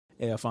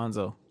Hey,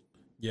 Alfonso,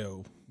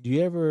 Yo. do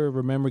you ever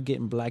remember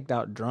getting blacked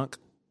out drunk?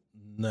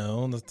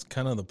 No, that's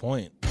kind of the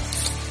point.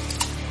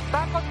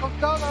 Tacos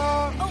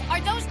Tostada! Oh, are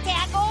those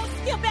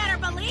tacos? You better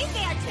believe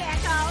they're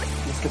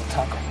tacos. Let's get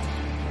tacos.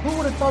 Who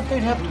would have thought they'd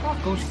have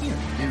tacos here?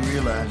 You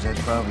realize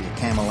that's probably a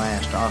Camel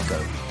ass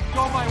taco.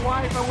 Told my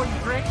wife I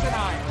wouldn't drink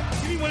tonight.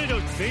 Give me one of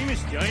those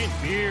famous giant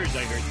beers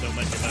I heard so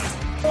much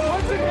about.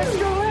 What's against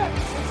your lip?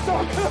 It's so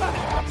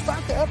good.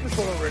 Start the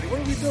episode already.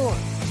 What are we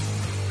doing?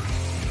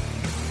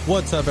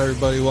 What's up,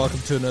 everybody? Welcome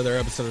to another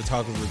episode of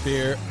Talking with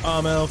Beer.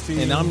 I'm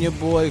Elfie. And I'm your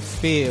boy,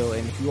 Phil.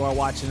 And if you are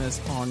watching us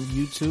on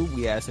YouTube,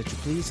 we ask that you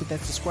please hit that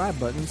subscribe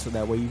button so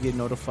that way you get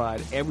notified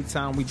every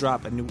time we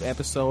drop a new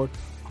episode.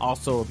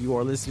 Also, if you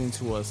are listening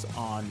to us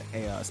on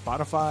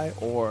Spotify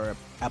or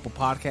Apple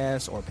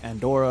Podcasts or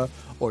Pandora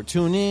or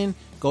TuneIn,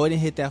 go ahead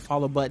and hit that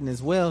follow button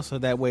as well so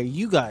that way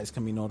you guys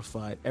can be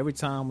notified every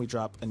time we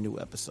drop a new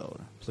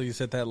episode. Please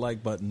hit that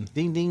like button.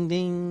 Ding, ding,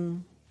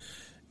 ding.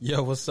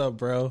 Yo, what's up,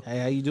 bro? Hey,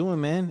 how you doing,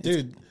 man?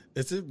 Dude,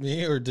 is it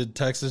me or did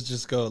Texas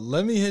just go,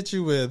 let me hit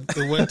you with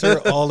the winter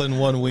all in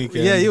one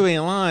weekend? Yeah, you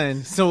ain't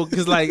lying. So,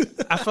 because, like,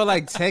 I feel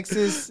like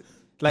Texas,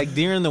 like,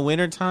 during the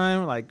winter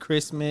time, like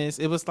Christmas,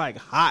 it was, like,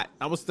 hot.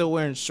 I was still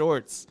wearing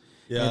shorts.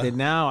 Yeah. And then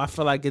now I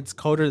feel like it's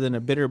colder than a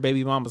bitter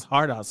baby mama's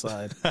heart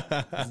outside.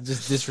 It's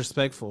just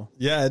disrespectful.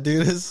 Yeah,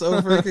 dude, it's so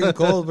freaking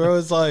cold, bro.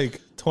 It's like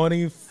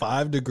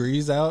 25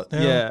 degrees out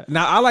now. Yeah.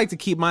 Now, I like to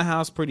keep my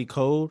house pretty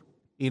cold.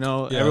 You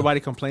know, Yeah. everybody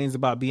complains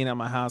about being at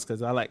my house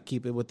because I like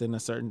keep it within a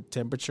certain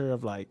temperature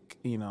of, like,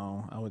 you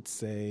know, I would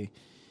say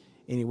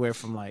anywhere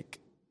from like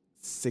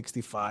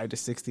 65 to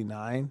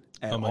 69.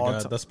 Oh my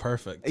God, that's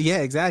perfect. Yeah,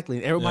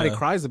 exactly. Everybody Yeah.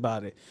 cries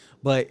about it.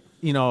 But,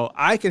 you know,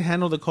 I can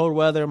handle the cold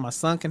weather. My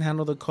son can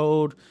handle the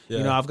cold. Yeah.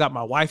 You know, I've got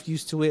my wife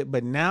used to it.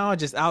 But now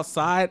just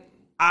outside,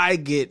 I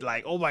get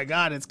like, oh my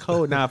God, it's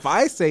cold. Now, if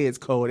I say it's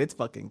cold, it's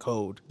fucking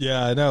cold.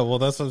 Yeah, I know. Well,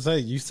 that's what I'm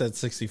saying. You said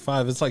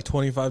 65. It's like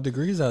 25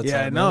 degrees outside.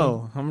 Yeah, I man.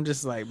 know. I'm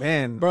just like,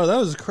 man. Bro, that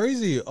was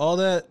crazy. All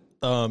that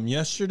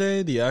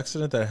yesterday, the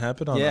accident that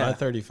happened on Yeah.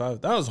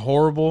 I-35, that was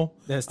horrible.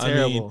 That's I mean,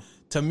 terrible.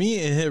 to me,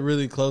 it hit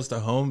really close to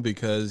home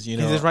because, you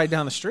know, Because it's right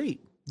down the street.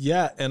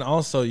 yeah, and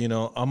also, you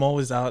know, I'm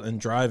always out and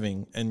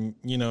driving, and,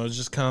 you know, it's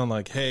just kind of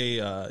like, hey,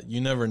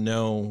 you never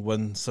know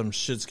when some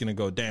shit's going to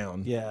go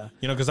down. Yeah.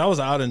 You know, because I was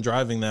out and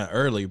driving that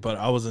early, but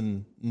I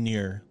wasn't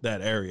near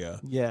that area.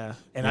 Yeah.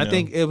 And You I know?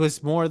 think it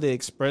was more the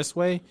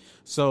expressway.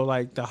 So,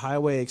 like, the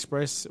highway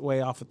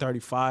expressway off of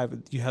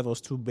 35, you have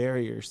those two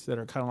barriers that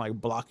are kind of like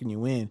blocking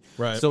you in.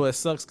 Right. So it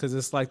sucks because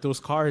it's like those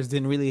cars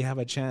didn't really have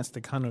a chance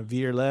to kind of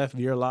veer left,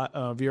 veer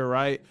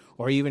right,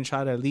 or even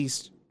try to at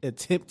least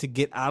attempt to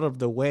get out of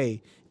the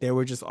way. They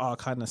were just all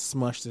kind of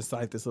smushed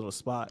inside this little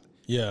spot.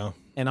 Yeah.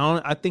 And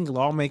I think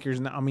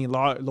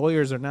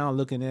lawyers are now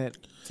looking at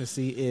to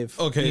see if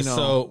Okay, you know,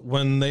 so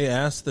when they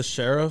asked the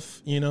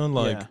sheriff, you know,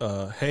 like,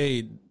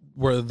 hey,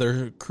 were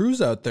there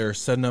crews out there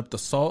setting up the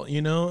salt,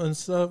 you know, and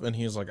stuff? And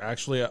he was like,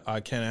 actually, I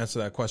can't answer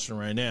that question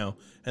right now.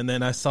 And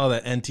then I saw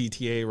that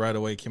NTTA right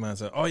away came out and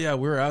said, oh, yeah,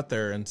 we were out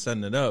there and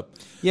setting it up.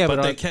 Yeah, but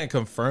but they can't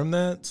confirm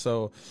that.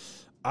 So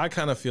I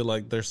kind of feel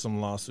like there's some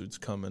lawsuits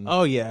coming.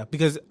 Oh yeah,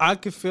 because I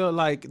could feel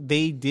like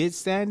they did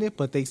sand it,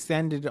 but they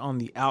sanded it on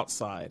the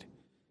outside.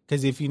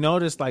 Because if you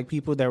notice, like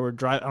people that were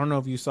driving, I don't know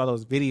if you saw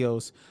those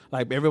videos,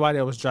 like everybody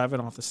that was driving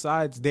off the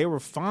sides, they were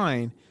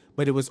fine,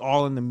 but it was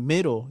all in the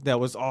middle that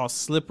was all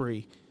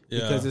slippery.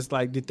 Because Yeah. it's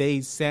like, did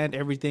they sand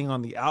everything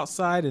on the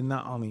outside and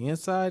not on the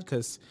inside?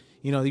 Because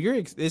you know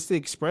it's the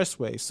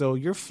expressway, so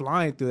you're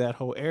flying through that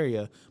whole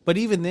area. But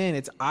even then,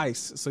 it's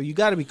ice, so you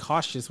got to be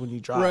cautious when you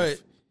drive.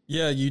 Right.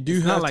 Yeah, you do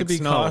It's not have to like be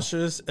snow.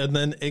 cautious. And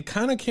then it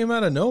kind of came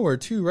out of nowhere,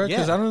 too, right?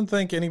 Because Yeah. I don't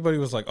think anybody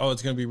was like, oh,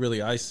 it's going to be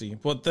really icy.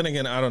 But then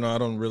again, I don't know. I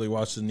don't really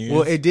watch the news.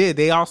 Well, it did.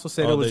 They also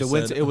said Oh, it was they a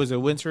winter. said- It was a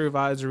winter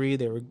advisory.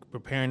 They were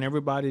preparing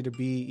everybody to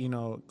be, you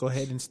know, go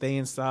ahead and stay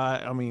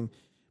inside. I mean,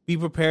 be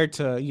prepared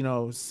to, you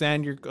know,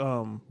 sand your,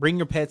 bring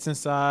your pets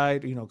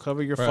inside. You know,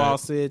 cover your Right.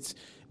 faucets.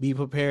 Be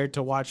prepared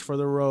to watch for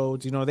the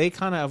roads. You know, they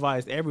kind of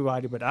advised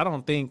everybody, but I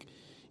don't think,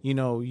 you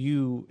know,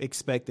 you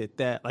expected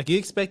that. Like you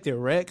expected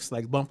wrecks,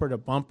 like bumper to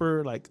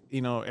bumper, like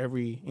you know,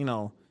 every you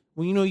know,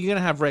 well, you know, you're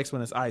gonna have wrecks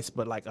when it's ice,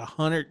 but like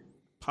 100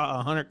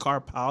 car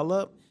pile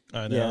up.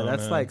 I know, Yeah,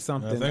 that's man. like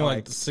something I think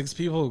like- 6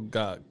 people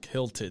got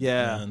kilted.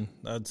 Yeah. man.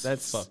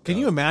 that's fucked Can up.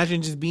 you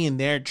imagine just being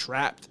there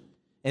trapped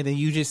and then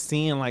you just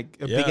seeing like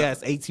a Yeah. big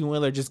ass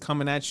 18-wheeler just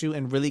coming at you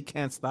and really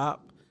can't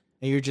stop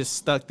and you're just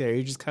stuck there.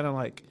 You're just kind of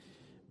like,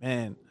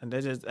 man, and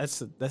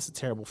that's a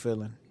terrible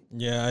feeling.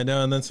 Yeah, I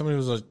know. And then somebody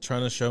was like,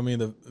 trying to show me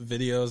the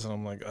videos, and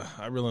I'm like, ugh,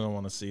 I really don't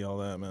want to see all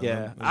that, man.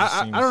 Yeah, It just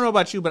I seems don't know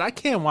about you, but I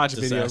can't watch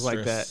videos like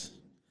that. disastrous.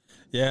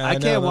 Yeah, I know,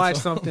 can't that's watch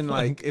what- something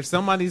like if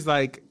somebody's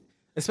like,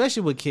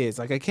 especially with kids,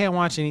 like I can't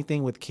watch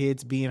anything with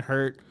kids being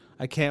hurt.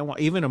 I can't watch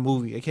even a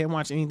movie. I can't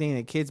watch anything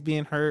that kids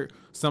being hurt,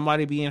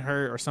 somebody being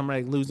hurt, or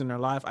somebody losing their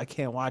life. I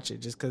can't watch it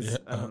just because Yeah.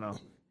 I don't know.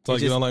 It's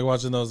like you don't like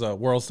watching those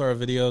World Star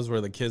videos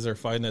where the kids are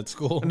fighting at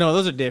school. No,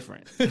 those are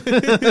different.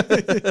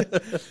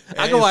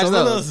 I can watch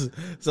those.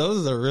 Some of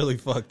those are really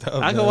fucked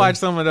up. I can watch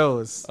some of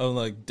those. I'm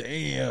like,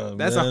 damn,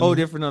 that's man. a whole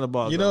different other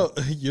ball. You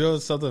know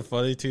something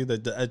funny too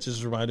that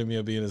just reminded me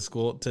of being in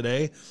school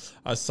today.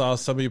 I saw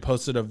somebody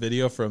posted a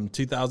video from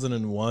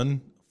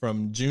 2001,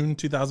 from June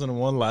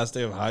 2001, last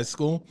day of high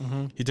school.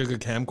 Mm-hmm. He took a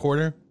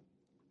camcorder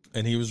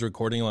and he was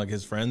recording like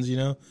his friends,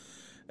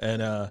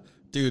 and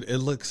dude, it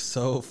looks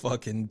so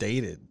fucking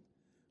dated.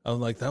 I'm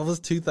like, that was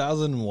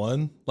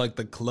 2001. Like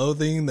the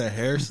clothing, the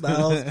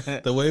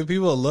hairstyles, the way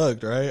people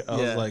looked, right? I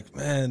was like,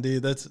 man,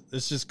 dude,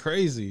 it's just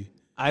crazy.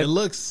 It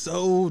looks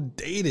so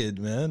dated,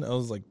 man. I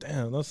was like,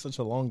 damn, that's such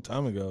a long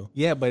time ago.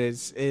 Yeah, but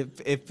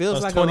it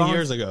feels like 20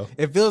 years ago.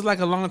 It feels like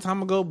a long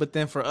time ago, but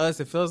then for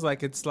us, it feels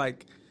like it's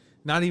like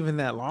not even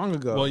that long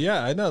ago. Well,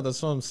 yeah, I know.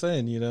 That's what I'm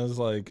saying. It's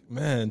like,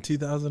 man,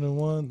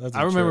 2001.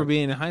 I remember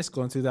being in high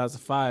school in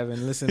 2005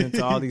 and listening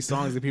to all these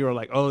songs that people are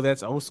like, oh,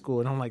 that's old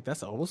school. And I'm like,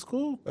 that's old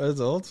school? That's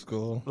old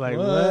school. Like,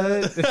 what?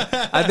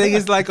 I think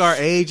it's like our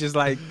age is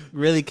like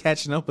really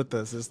catching up with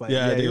us. It's like,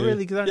 you're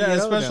really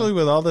especially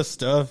with all this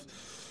stuff.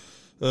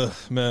 Ugh,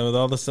 man, with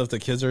all the stuff the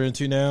kids are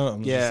into now,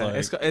 I'm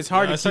just like, it's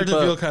hard to keep up. I start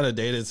to feel kind of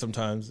dated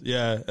sometimes.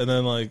 Yeah, and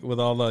then like with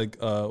all like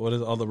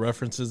all the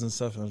references and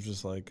stuff, I'm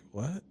just like,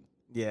 what?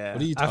 Yeah,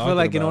 what are you talking I feel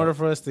like about? in order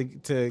for us to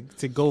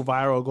go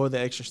viral, go the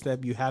extra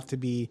step, you have to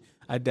be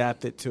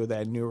adapted to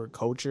that newer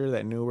culture,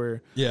 that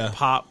newer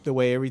pop, the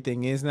way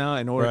everything is now.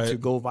 In order to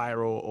go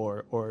viral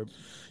or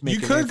make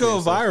you could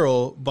go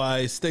viral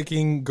by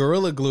sticking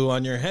Gorilla Glue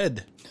on your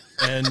head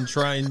and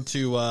trying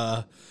to,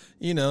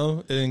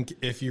 and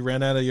if you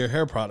ran out of your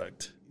hair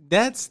product.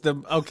 That's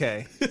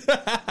okay.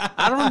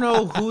 I don't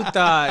know who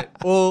thought.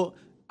 Well,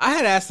 I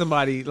had asked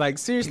somebody like,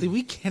 seriously,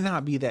 we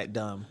cannot be that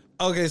dumb.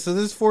 Okay, so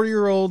this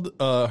 40-year-old,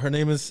 her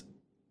name is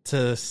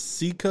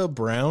Tasika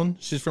Brown.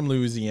 She's from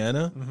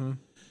Louisiana. Mm-hmm.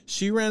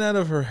 She ran out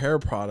of her hair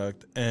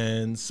product,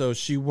 and so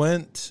she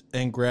went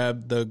and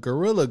grabbed the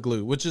Gorilla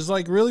Glue, which is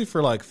like really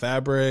for like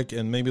fabric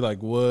and maybe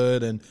like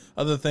wood and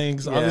other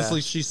things. Yeah.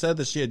 Obviously, she said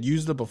that she had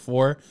used it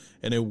before,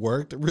 and it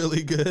worked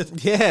really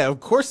good. Yeah, of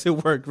course it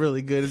worked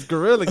really good. It's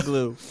Gorilla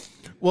Glue.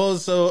 Well,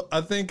 so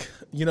I think,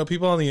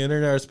 people on the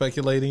internet are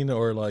speculating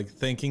or like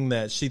thinking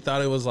that she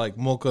thought it was like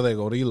moco de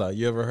gorila.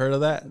 You ever heard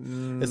of that?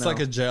 It's like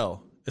a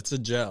gel. It's a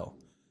gel.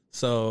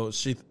 So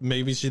she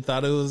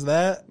thought it was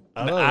that.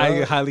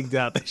 I highly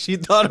doubt that she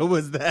thought it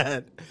was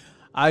that.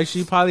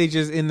 She probably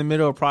just in the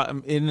middle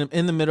of in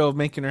the middle of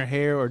making her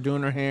hair or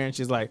doing her hair, and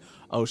she's like,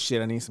 "Oh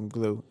shit, I need some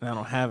glue, and I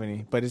don't have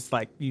any." But it's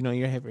like you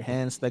have your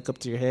hand stuck up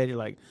to your head. You're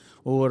like,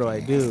 well, what do I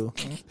do?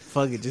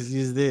 Fuck it, just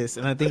use this.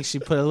 And I think she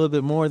put a little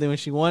bit more than when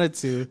she wanted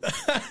to,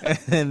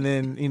 and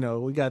then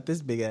we got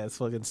this big ass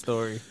fucking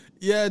story.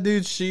 Yeah,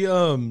 dude. She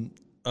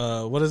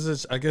what is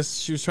this? I guess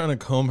she was trying to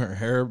comb her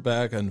hair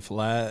back and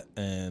flat,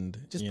 and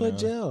just put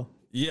gel.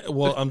 Yeah,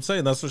 well, I'm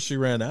saying that's what she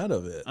ran out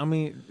of it. I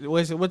mean,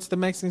 what's the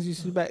Mexicans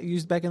used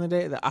back in the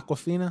day? The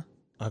Aquafina?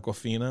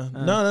 Aquafina?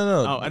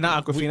 No. Oh,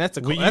 not Aquafina.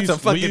 That's a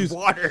fucking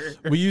water.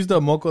 We used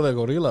a moco de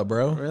gorila,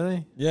 bro.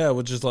 Really? Yeah,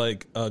 which is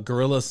like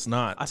gorilla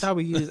snot. I thought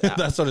we used...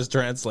 That's what it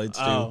translates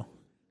to.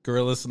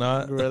 Gorilla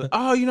snot.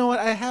 Oh, you know what?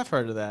 I have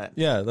heard of that.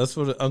 Yeah, that's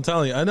what I'm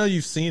telling you. I know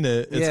you've seen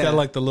it. It's got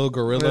like the little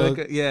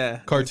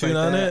gorilla cartoon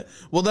on it.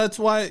 Well, that's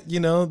why,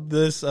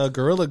 this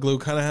Gorilla Glue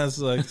kind of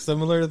has like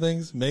similar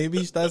things.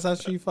 Maybe that's how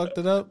she fucked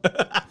it up.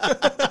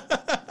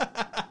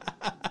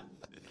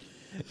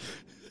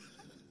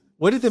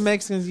 What did the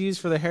Mexicans use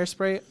for the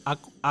hairspray?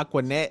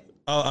 Aquanet.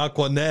 Oh,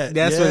 Aquanet.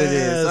 That's what it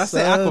is. I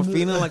said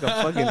Aquafina like a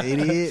fucking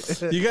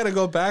idiot. You got to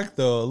go back,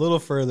 though, a little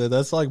further.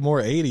 That's like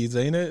more 80s,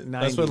 ain't it?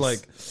 90s. That's what,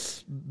 like,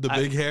 the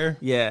big hair?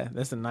 Yeah,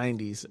 that's the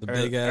 90s. The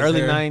big ass early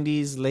hair.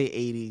 90s, late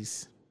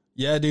 80s.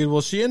 Yeah, dude.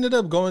 Well, she ended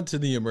up going to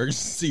the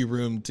emergency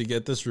room to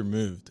get this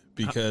removed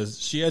because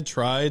she had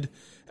tried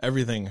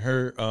everything.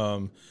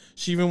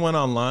 She even went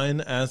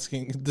online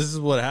asking, this is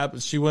what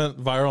happened. She went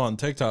viral on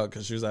TikTok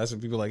because she was asking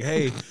people like,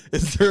 hey,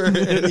 is there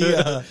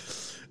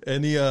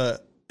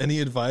any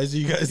advice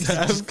you guys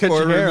have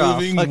for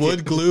removing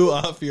wood glue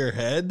off your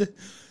head?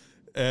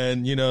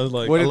 And,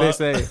 like, what did they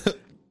say?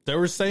 They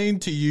were saying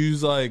to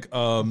use like,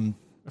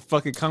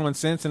 fucking common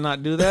sense and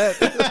not do that.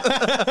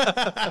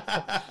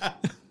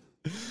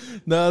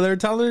 No, they're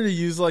telling her to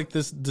use like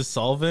this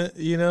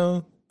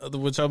dissolvent,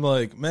 which I'm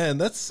like, man,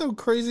 that's so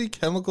crazy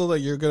chemical that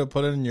you're going to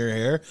put in your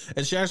hair.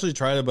 And she actually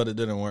tried it, but it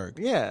didn't work.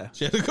 Yeah.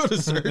 She had to go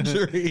to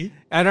surgery.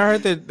 And I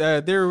heard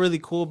that they were really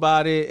cool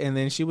about it. And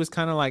then she was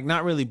kind of like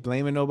not really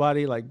blaming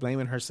nobody, like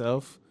blaming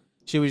herself.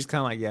 She was just kind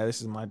of like, yeah,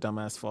 this is my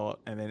dumbass fault.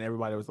 And then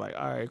everybody was like,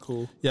 all right,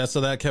 cool. Yeah,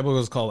 so that chemical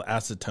was called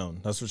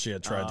acetone. That's what she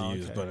had tried to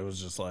use, but it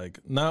was just like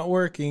not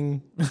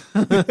working.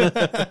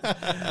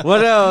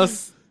 What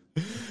else?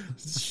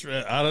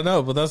 I don't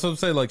know, but that's what I'm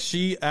saying. Like,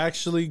 she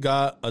actually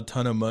got a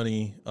ton of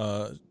money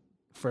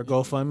for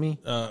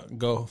GoFundMe.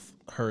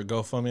 Her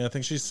GoFundMe. I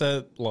think she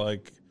said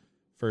like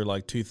for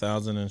like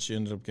 2,000, and she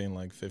ended up getting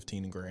like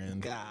 15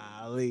 grand.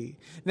 Golly.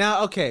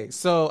 Now, okay,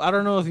 so I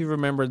don't know if you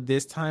remember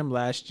this time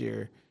last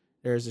year,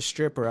 there's a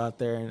stripper out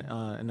there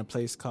in a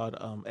place called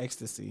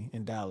Ecstasy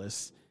in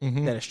Dallas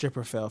that a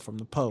stripper fell from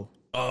the pole.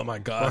 Oh my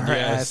God! Her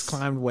ass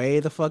climbed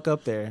way the fuck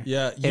up there.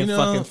 Yeah, and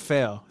fucking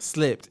fell,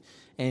 slipped,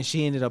 and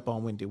she ended up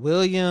on Wendy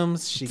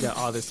Williams. She got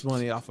all this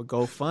money off of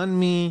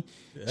GoFundMe.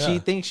 Yeah. She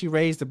thinks she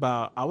raised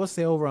about, I would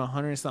say, over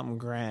 $100-something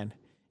grand.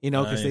 You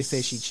know, because they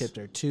say she chipped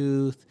her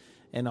tooth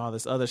and all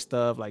this other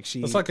stuff. Like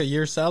that's like a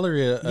year's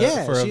salary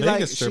for a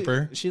Vegas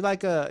stripper. She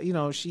like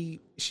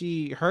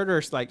she hurt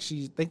her, like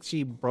she thinks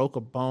she broke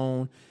a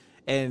bone,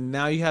 and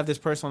now you have this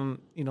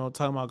person, you know,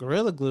 talking about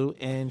Gorilla Glue,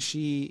 and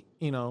she,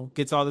 you know,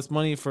 gets all this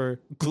money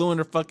for gluing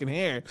her fucking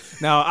hair.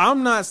 Now,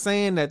 I'm not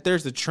saying that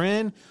there's a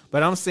trend,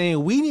 but I'm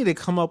saying we need to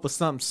come up with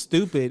something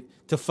stupid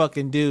to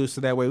fucking do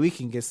so that way we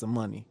can get some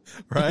money.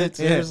 Right?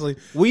 Seriously.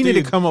 We need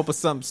to come up with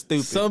something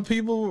stupid. Some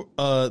people,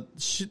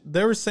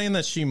 they were saying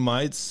that she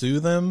might sue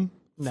them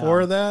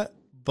for that,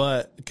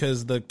 but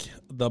because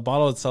the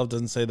bottle itself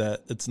doesn't say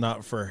that it's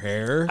not for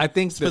hair, I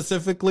think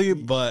specifically,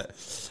 but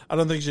I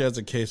don't think she has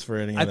a case for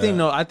any of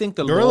that. I think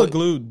the Gorilla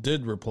Glue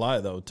did reply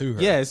though to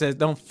her. Yeah, it says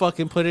don't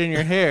fucking put it in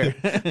your hair.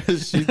 They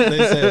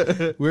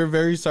said, we're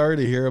very sorry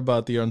to hear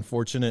about the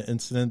unfortunate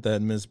incident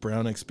that Ms.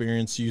 Brown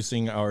experienced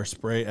using our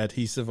spray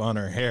adhesive on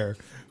her hair.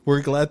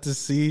 We're glad to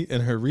see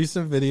in her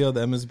recent video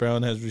that Ms.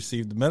 Brown has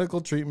received medical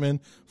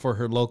treatment from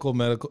her local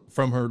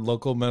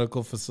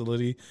medical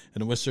facility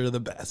and wish her the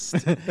best.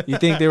 You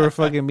think they were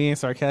fucking being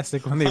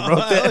sarcastic when they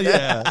wrote that? Hell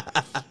yeah.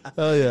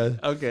 Hell yeah.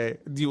 Okay.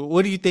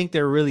 What do you think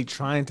they're really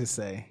trying to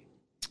say?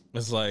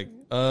 It's like,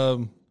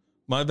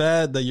 my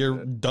bad that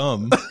you're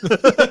dumb.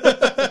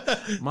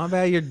 My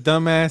bad, you're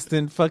dumbass.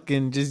 Then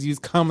fucking just use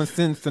common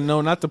sense to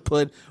know not to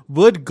put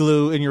wood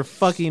glue in your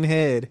fucking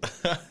head.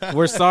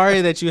 We're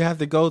sorry that you have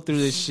to go through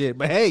this shit,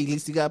 but hey, at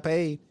least you got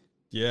paid.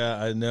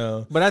 Yeah, I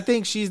know. But I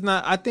think she's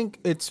not. I think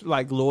it's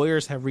like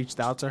lawyers have reached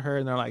out to her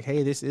and they're like,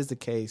 "Hey, this is the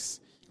case."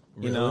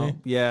 You know,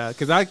 yeah.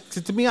 Because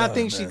to me, I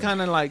think she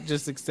kind of like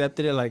just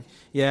accepted it. Like,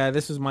 yeah,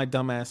 this was my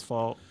dumbass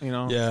fault. You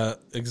know. Yeah,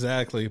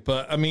 exactly.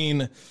 But I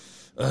mean,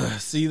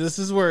 see, this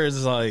is where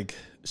it's like.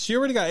 She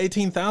already got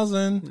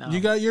 $18,000. No. You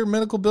got your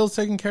medical bills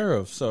taken care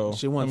of. So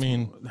she wants. I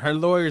mean, her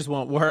lawyers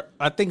want.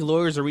 I think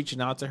lawyers are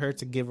reaching out to her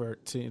to give her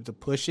to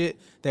push it.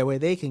 That way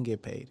they can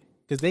get paid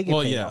because they get.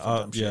 Well, paid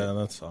off yeah,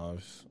 that's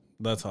obvious.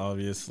 That's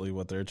obviously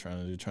what they're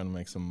trying to do, trying to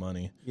make some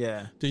money.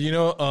 Yeah. Did you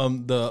know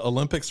the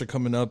Olympics are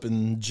coming up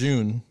in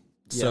June?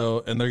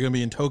 So and they're going to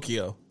be in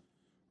Tokyo,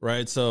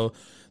 right? So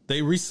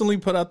they recently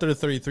put out their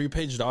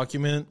 33-page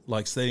document,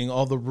 like stating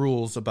all the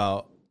rules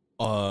about.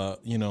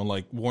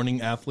 Like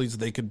warning athletes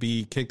they could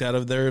be kicked out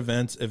of their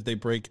events if they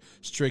break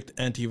strict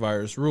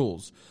antivirus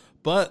rules.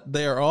 But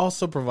they are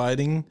also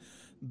providing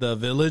the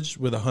village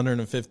with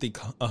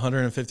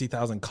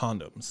 150,000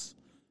 condoms.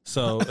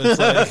 So it's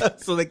like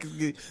so they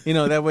can,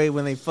 that way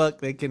when they fuck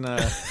they can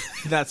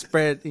not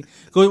spread.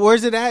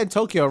 Where's it at? In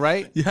Tokyo,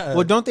 right? Yeah.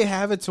 Well, don't they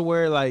have it to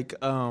where like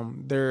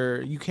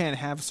you can't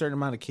have a certain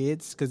amount of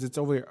kids because it's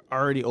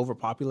already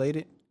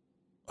overpopulated?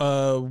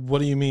 What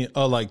do you mean?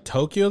 Oh, like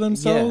Tokyo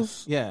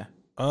themselves? Yeah.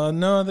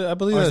 No, I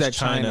believe that's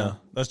China.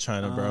 That's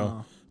China,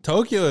 bro.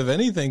 Tokyo, if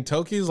anything,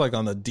 Tokyo's like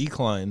on the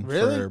decline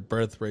for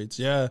birth rates.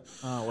 Yeah.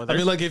 I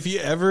mean, like if you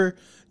ever,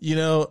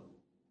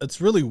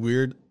 it's really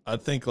weird. I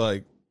think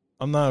like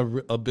I'm not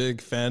a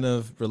big fan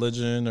of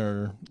religion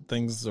or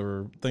things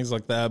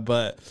like that.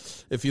 But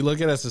if you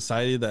look at a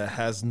society that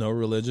has no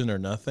religion or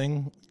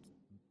nothing,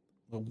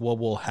 what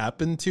will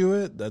happen to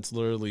it? That's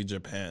literally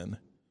Japan.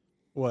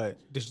 What?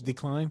 Did you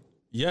decline?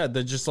 Yeah,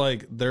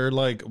 they're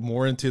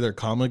more into their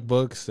comic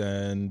books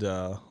and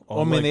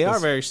they are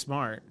very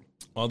smart.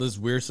 All this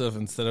weird stuff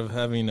instead of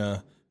having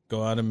to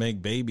go out and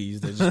make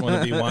babies, they just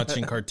want to be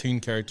watching cartoon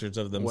characters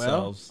of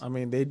themselves. Well, I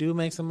mean, they do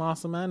make some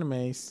awesome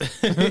animes.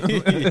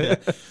 Yeah.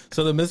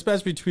 So the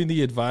mismatch between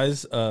the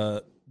advice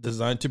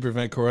designed to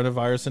prevent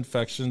coronavirus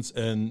infections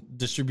and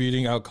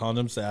distributing out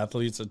condoms to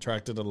athletes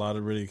attracted a lot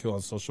of ridicule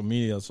on social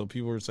media. So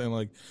people were saying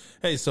like,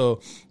 "Hey,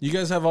 so you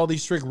guys have all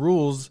these strict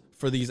rules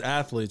for these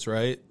athletes,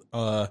 right?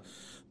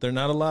 They're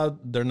not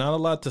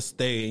allowed to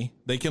stay.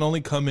 They can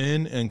only come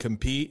in and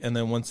compete, and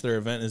then once their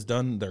event is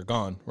done, they're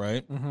gone,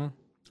 right? Mm-hmm.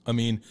 I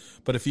mean,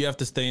 but if you have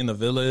to stay in the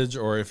village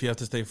or if you have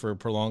to stay for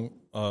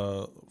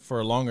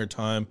a longer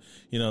time,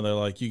 they're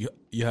like you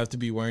have to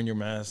be wearing your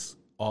mask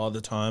all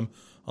the time,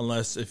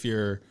 unless if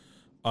you're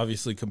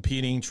obviously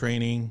competing,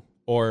 training,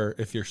 or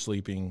if you're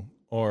sleeping,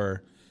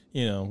 or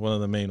one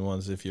of the main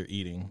ones, if you're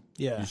eating,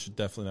 you should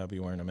definitely not be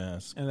wearing a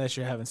mask. Unless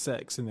you're having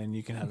sex, and then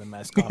you can have the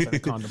mask off and a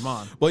condom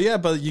on. Well, yeah,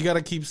 but you got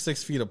to keep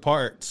 6 feet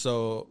apart.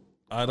 So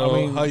I don't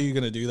know how you're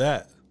going to do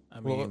that. I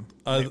mean,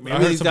 I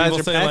heard some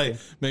people say like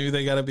maybe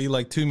they got to be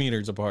like 2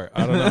 meters apart.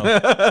 I don't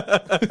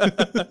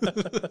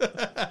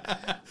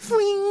know.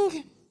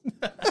 Swing.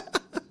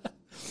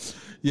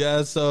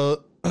 Yeah,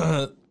 so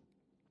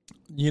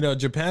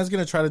Japan's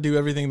going to try to do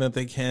everything that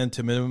they can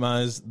to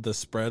minimize the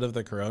spread of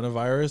the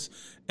coronavirus.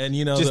 And,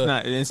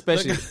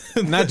 especially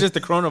not just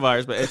the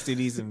coronavirus, but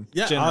STDs in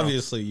general.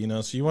 Obviously,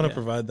 so you want to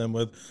provide them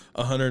with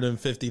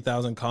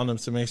 150,000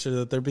 condoms to make sure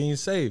that they're being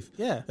safe.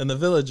 Yeah. In the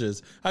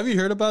villages. Have you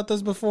heard about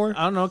this before?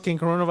 I don't know. Can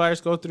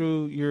coronavirus go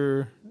through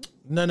your...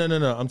 No.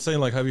 I'm saying,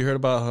 like, have you heard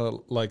about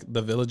how, like,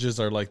 the villages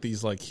are, like,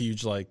 these, like,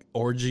 huge, like,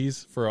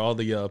 orgies for all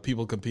the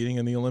people competing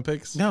in the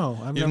Olympics? No.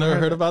 You've never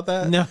heard about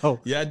that? No.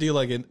 Yeah, dude,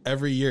 like,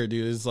 every year,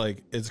 dude,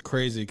 it's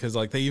crazy because,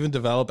 like, they even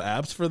develop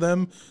apps for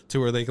them to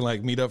where they can,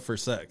 like, meet up for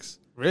sex.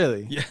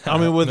 Really? Yeah. I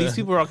mean, these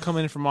people are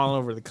coming in from all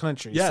over the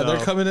country. Yeah, so.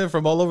 they're coming in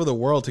from all over the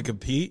world to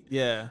compete.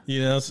 Yeah.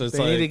 So it's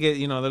they need to get,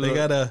 they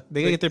gotta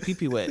get their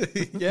pee-pee wet.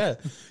 Yeah.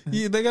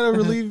 They gotta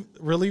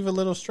relieve a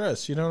little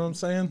stress. You know what I'm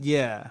saying?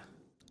 Yeah.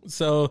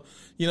 So,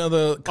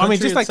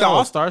 just like the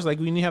All-Stars, like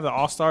when you have the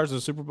All-Stars or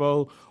the Super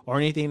Bowl or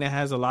anything that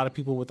has a lot of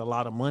people with a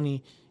lot of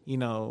money,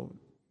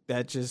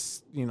 that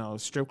just,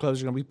 strip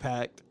clubs are going to be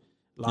packed.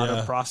 A lot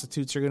of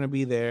prostitutes are going to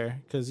be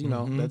there because,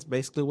 that's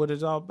basically what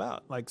it's all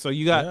about. Like, so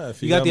you got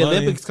the money.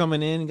 Olympics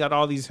coming in, you got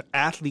all these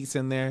athletes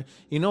in there,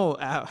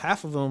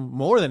 half of them,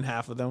 more than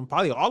half of them,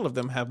 probably all of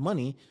them have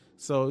money.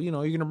 So, you're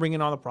going to bring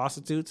in all the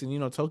prostitutes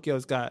and,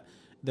 Tokyo's got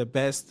the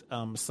best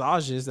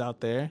massages out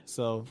there,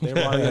 so they're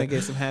probably gonna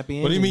get some happy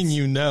endings. What do you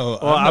mean?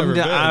 Well,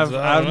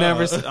 I've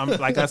never.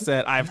 Like I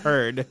said, I've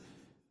heard.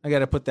 I got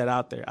to put that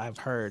out there. I've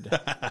heard.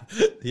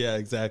 Yeah,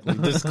 exactly.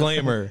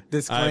 Disclaimer.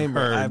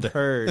 I've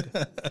heard.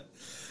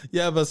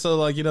 Yeah, but so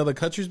like the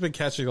country's been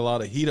catching a lot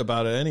of heat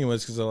about it,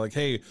 anyways, because they're like,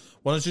 hey,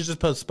 why don't you just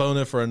postpone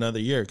it for another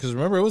year? Because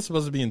remember, it was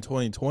supposed to be in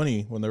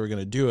 2020 when they were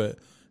gonna do it,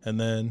 and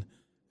then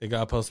it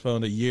got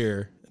postponed a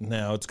year.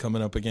 Now it's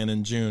coming up again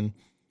in June.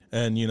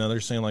 And, they're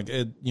saying, like,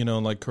 like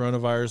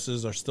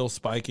coronaviruses are still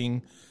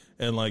spiking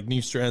and, like, new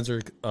strands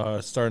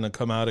are starting to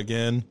come out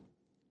again.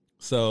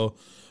 So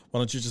why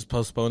don't you just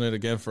postpone it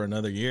again for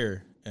another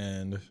year?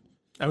 And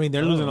I mean,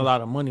 they're losing a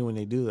lot of money when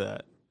they do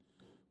that.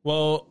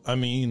 Well, I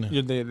mean,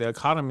 the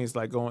economy is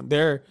like going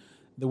there.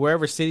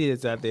 Wherever city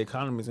it's at, the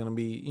economy is going to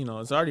be,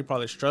 it's already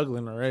probably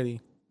struggling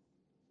already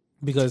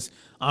because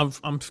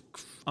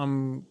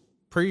I'm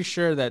pretty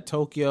sure that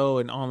Tokyo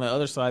and on the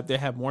other side, they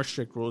have more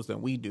strict rules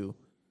than we do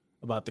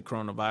about the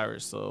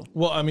coronavirus. So,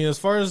 well, I mean, as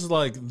far as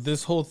like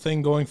this whole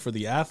thing going for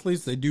the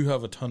athletes, they do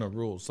have a ton of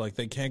rules. Like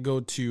they can't go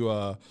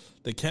to,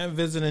 they can't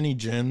visit any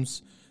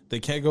gyms.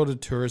 They can't go to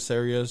tourist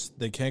areas.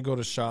 They can't go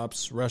to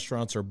shops,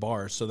 restaurants, or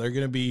bars. So they're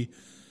going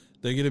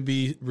to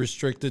be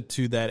restricted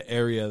to that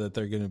area that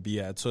they're going to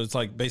be at. So it's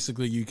like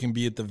basically you can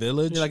be at the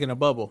village. You're like in a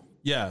bubble.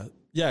 Yeah,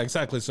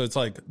 exactly. So it's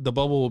like the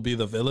bubble will be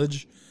the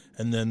village.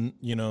 And then,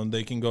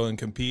 they can go and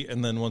compete.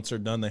 And then once they're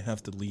done, they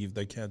have to leave.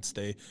 They can't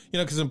stay.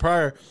 Because in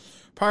prior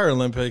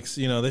Olympics,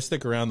 they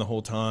stick around the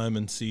whole time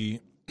and see,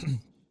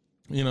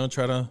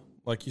 try to,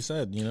 like you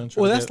said,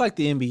 that's like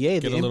the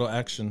NBA. Get a little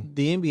action.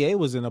 The NBA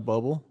was in a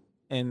bubble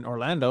in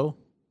Orlando,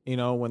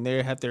 when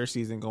they had their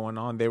season going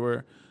on. They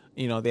were,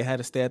 they had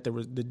to stay at the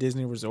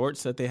Disney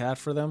resorts that they had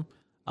for them.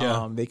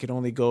 Yeah. They could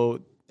only go.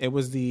 It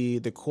was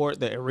the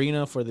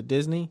arena for the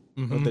Disney.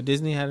 Mm-hmm. The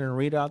Disney had an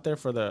arena out there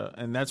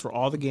and that's where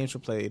all the games were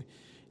played.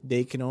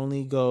 They can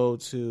only go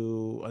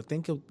to, I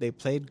think they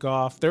played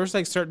golf. There was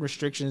like certain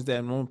restrictions that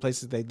in one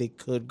places they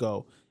could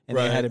go, and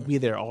they had to be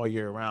there all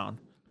year round.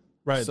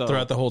 Right, so,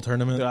 throughout the whole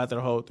tournament,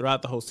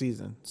 throughout the whole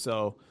season.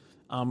 So,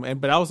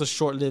 but that was a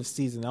short-lived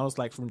season. That was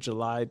like from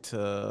July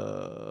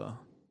to,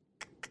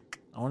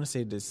 I want to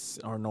say this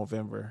or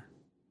November.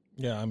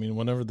 Yeah, I mean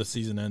whenever the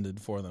season ended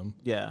for them.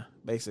 Yeah,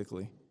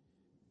 basically.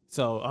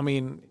 So, I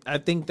mean, I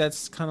think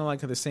that's kind of like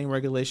the same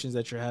regulations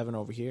that you're having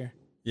over here.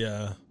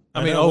 Yeah.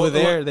 I mean, over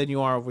there than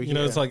you are over here.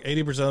 It's like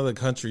 80% of the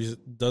countries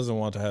doesn't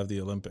want to have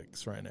the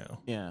Olympics right now.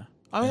 Yeah.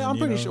 I mean, I'm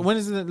pretty sure. When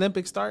does the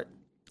Olympics start?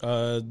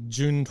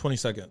 June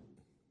 22nd.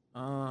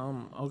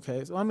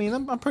 Okay. So, I mean,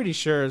 I'm pretty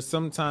sure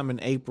sometime in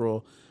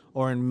April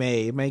or in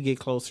May, it may get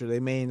closer. They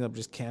may end up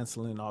just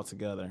canceling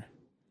altogether.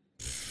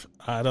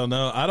 I don't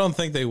know. I don't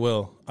think they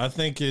will. I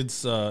think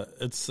it's a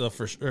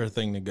for sure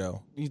thing to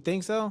go. You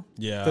think so?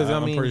 Yeah,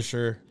 I'm pretty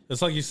sure.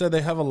 It's like you said,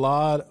 they have a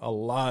lot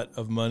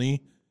of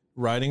money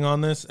riding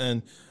on this,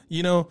 and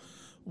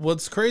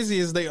what's crazy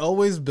is they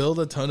always build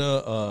a ton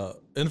of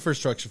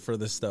infrastructure for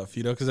this stuff.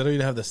 Because they don't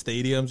even have the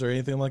stadiums or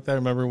anything like that.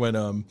 Remember when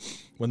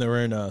they were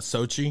in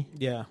Sochi?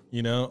 Yeah.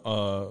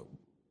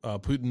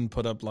 Putin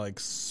put up like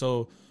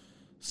so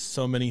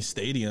many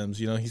stadiums.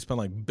 He spent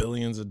like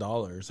billions of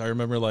dollars. I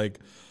remember like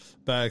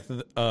back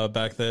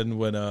then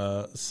when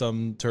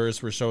some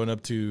tourists were showing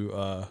up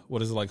to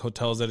like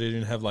hotels that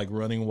didn't have like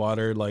running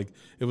water, like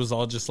it was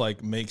all just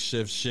like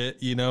makeshift shit,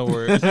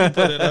 where you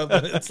put it up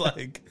and it's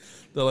like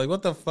they're like,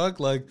 what the fuck?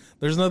 Like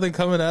there's nothing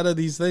coming out of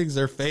these things.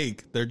 They're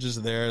fake. They're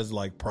just there as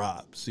like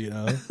props,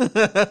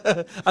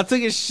 I took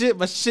his shit,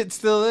 but shit's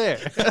still there.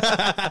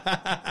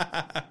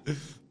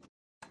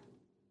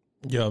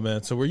 Yo,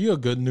 man. So were you a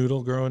good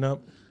noodle growing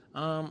up?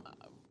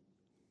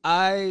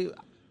 I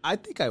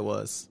think I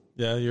was.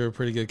 Yeah, you're a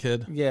pretty good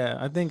kid. Yeah,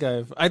 I think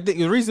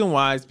the reason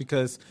why is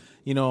because,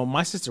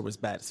 my sister was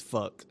bad as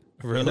fuck.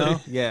 Really? You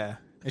know? Yeah.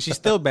 And she's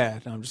still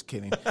bad. No, I'm just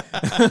kidding. But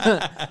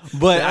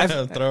I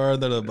throw her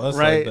under the bus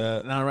right,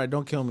 like that. all right,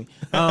 don't kill me.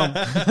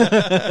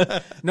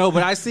 No,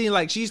 but I see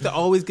like she used to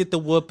always get the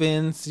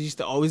whoopings. She used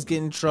to always get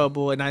in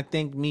trouble, and I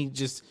think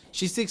she's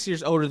 6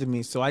 years older than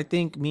me, so I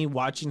think me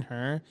watching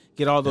her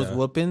get all those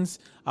whoopings,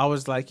 I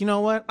was like, you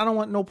know what? I don't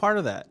want no part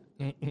of that.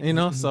 You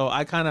know, so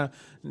I kind of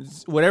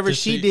whatever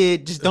she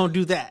did, just don't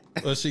do that.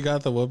 Well, she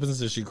got the whoopings.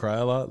 Did she cry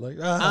a lot? Like,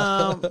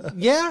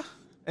 Yeah.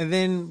 And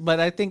then, but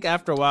I think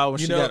after a while when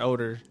she got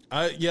older,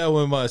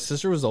 when my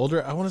sister was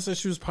older, I want to say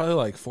she was probably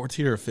like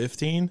 14 or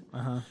 15.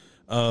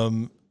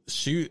 I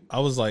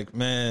was like,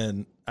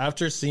 man,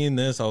 after seeing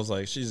this, I was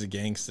like, she's a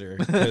gangster.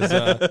 'Cause,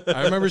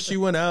 I remember she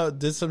went out,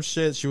 did some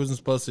shit she wasn't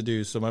supposed to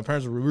do. So my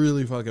parents were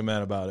really fucking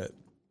mad about it.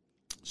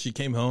 She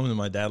came home and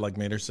my dad like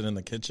made her sit in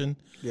the kitchen.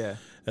 Yeah.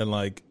 And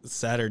like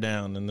sat her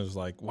down and was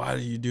like, why are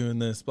you doing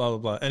this? Blah, blah,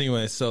 blah.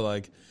 Anyway, so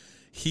like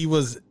he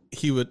was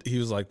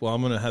like, well,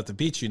 I'm going to have to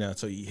beat you now.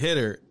 So he hit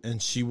her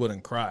and she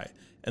wouldn't cry.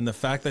 And the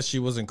fact that she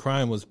wasn't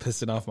crying was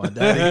pissing off my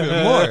dad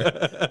even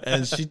more.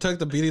 And she took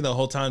the beating the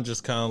whole time,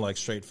 just kind of like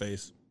straight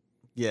face.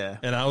 Yeah.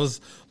 And I was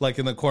like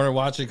in the corner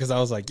watching because I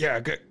was like, yeah,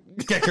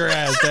 kick her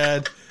ass,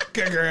 Dad.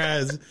 Kick her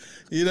ass.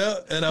 You know?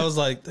 And I was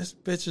like, this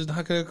bitch is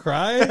not going to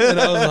cry? And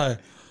I was like,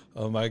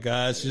 oh my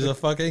God, she's a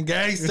fucking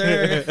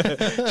gangster.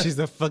 She's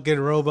a fucking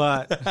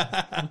robot.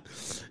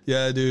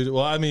 Yeah, dude.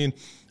 Well, I mean,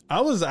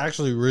 I was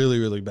actually really,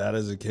 really bad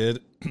as a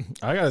kid.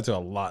 I got into a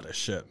lot of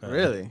shit, man.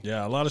 Really?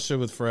 Yeah, a lot of shit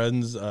with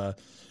friends.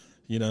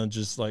 You know,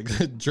 just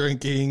like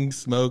drinking,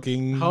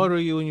 smoking. How old were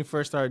you when you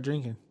first started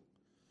drinking?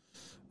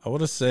 I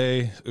want to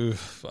say,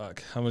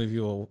 fuck, how many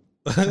people?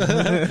 Like,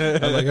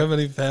 how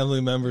many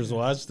family members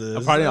watch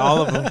this? Probably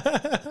all of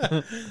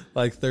them.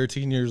 Like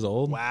 13 years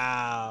old.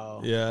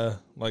 Wow. Yeah,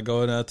 like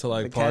going out to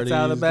like The parties. cat's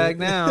out of the bag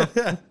now.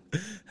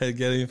 And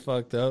getting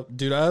fucked up,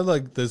 dude. I had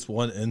like this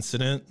one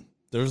incident.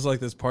 There was like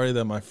this party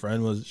that my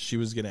friend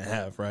was gonna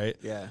have, right?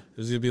 Yeah. It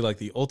was gonna be like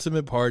the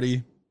ultimate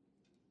party,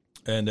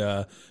 and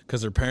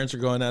because her parents are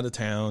going out of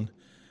town,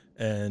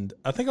 and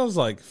I think I was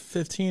like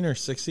 15 or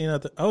 16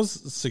 I was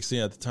 16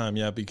 at the time,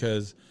 yeah,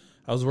 because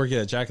I was working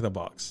at Jack in the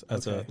Box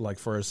as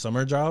for a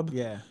summer job,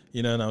 Yeah.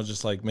 you know, and I was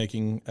just like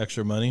making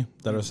extra money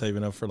that I was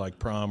saving up for like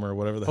prom or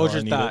whatever the Hold hell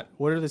your I needed. thought.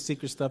 What are the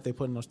secret stuff they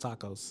put in those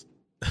tacos?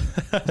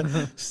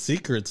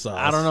 Secret sauce.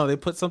 I don't know. They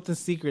put something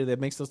secret that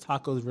makes those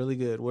tacos really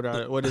good.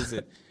 What is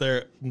it?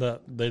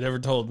 They never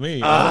told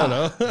me. I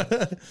don't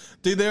know.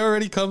 Dude, they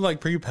already come like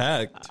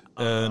pre-packed.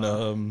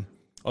 And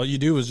all you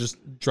do is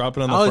just drop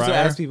it on the I always fryer.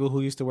 ask people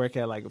who used to work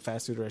at like a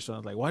fast food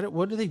restaurant, like,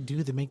 what do they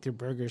do to make their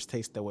burgers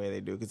taste the way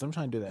they do? Because I'm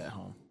trying to do that at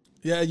home.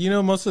 Yeah, you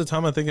know, most of the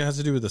time I think it has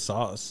to do with the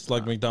sauce.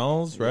 Like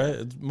McDonald's,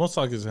 right? Most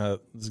sauce is going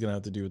to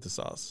have to do with the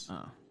sauce.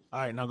 All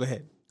right, now go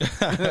ahead.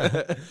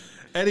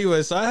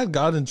 Anyway, so I had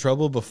gotten in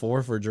trouble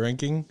before for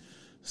drinking.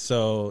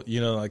 So,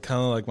 you know, like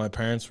kind of like my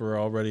parents were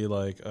already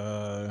like,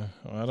 I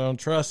don't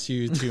trust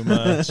you too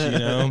much, you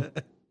know?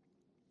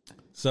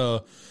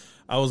 So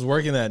I was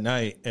working that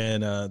night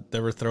and they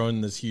were throwing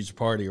this huge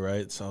party,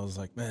 right? So I was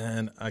like,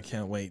 man, I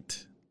can't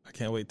wait. I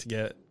can't wait to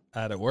get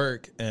out of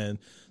work. And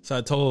so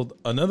I told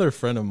another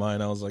friend of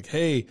mine, I was like,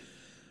 hey,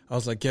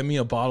 get me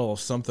a bottle of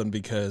something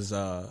because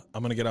I'm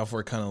going to get off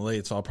work kind of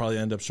late. So I'll probably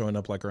end up showing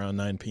up like around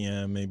 9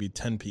 p.m., maybe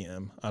 10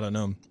 p.m. I don't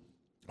know.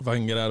 If I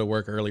can get out of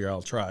work earlier,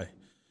 I'll try.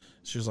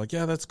 She was like,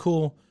 yeah, that's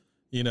cool.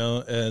 You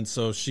know, and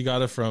so she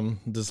got it from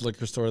this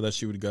liquor store that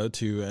she would go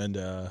to. And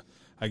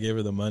I gave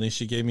her the money.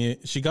 She got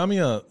me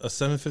a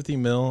 750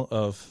 ml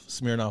of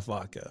Smirnoff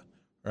vodka.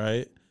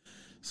 Right.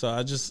 So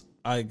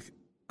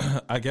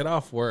I get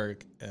off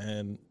work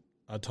and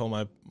I told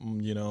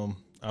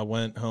I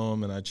went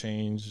home and I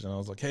changed and I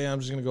was like, hey, I'm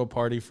just going to go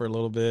party for a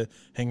little bit,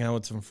 hang out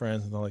with some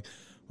friends. And they're like,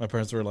 my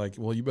parents were like,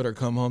 well, you better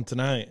come home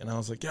tonight. And I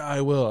was like, yeah,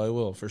 I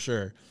will for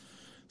sure.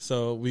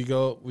 So we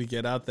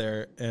get out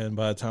there. And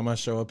by the time I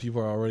show up,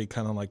 people are already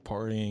kind of like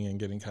partying and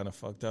getting kind of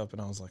fucked up.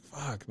 And I was like,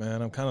 fuck,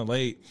 man, I'm kind of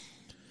late.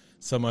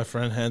 So my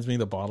friend hands me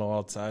the bottle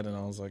outside and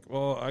I was like,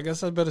 well, I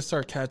guess I better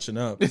start catching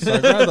up. So I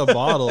grab the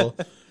bottle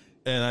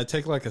and I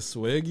take like a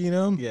swig, you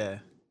know? Yeah.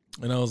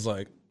 And I was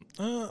like,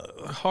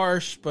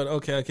 harsh, but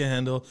okay, I can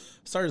handle.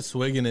 Started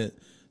swigging it.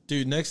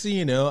 Dude, next thing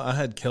you know, I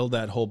had killed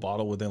that whole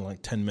bottle within like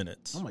 10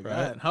 minutes. Oh my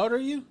God. How old are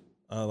you?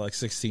 Like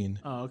 16.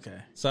 Oh, okay.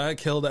 So I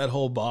killed that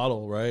whole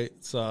bottle, right?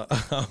 So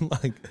I'm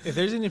like, if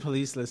there's any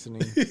police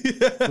listening,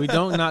 we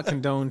don't not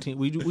condone teen.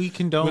 We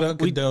condone.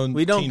 We don't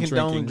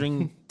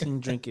condone teen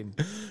drinking.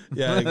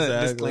 Yeah,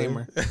 exactly.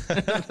 Disclaimer.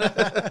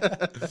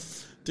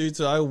 Dude,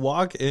 so I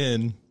walk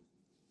in.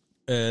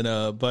 And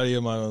a buddy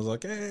of mine was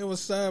like, hey,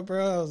 what's up,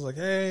 bro? I was like,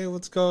 hey,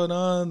 what's going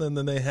on? And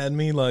then they had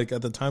me, like,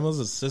 at the time it was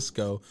a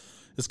Cisco.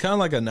 It's kind of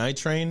like a Night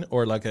Train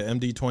or like a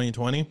MD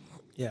 2020.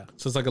 Yeah.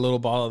 So it's like a little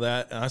bottle of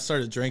that. And I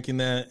started drinking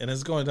that, and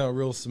it's going down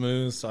real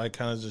smooth. So I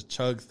kind of just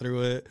chugged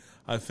through it.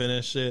 I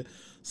finished it.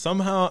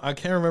 Somehow, I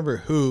can't remember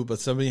who, but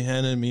somebody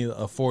handed me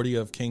a 40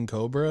 of King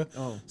Cobra.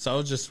 Oh. So I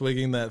was just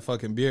swigging that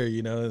fucking beer,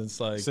 you know? And it's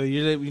like. So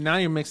now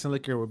you're mixing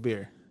liquor with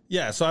beer.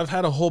 Yeah, so I've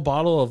had a whole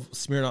bottle of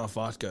Smirnoff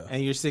vodka.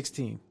 And you're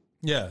 16.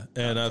 Yeah,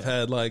 and I've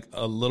had like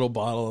a little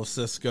bottle of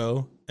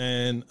Cisco,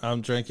 and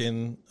I'm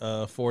drinking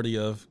 40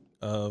 of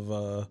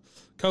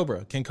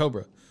Cobra, King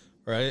Cobra,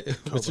 right?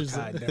 Cobra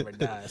Kai never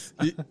dies.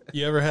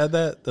 You ever had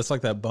that? That's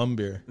like that bum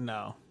beer.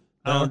 No.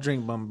 I don't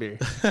drink bum beer.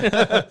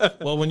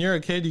 Well, when you're a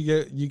kid,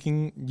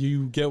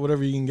 you get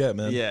whatever you can get,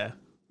 man. Yeah.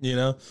 You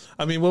know,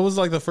 I mean, what was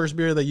like the first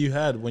beer that you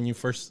had when you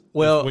first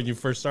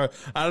started?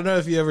 I don't know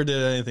if you ever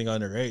did anything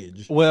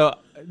underage.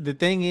 Well, the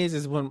thing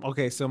is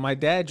so my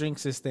dad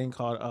drinks this thing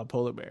called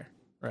Polar Bear,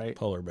 right?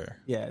 Polar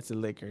Bear. Yeah, it's a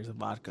liquor, it's a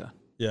vodka.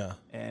 Yeah.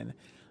 And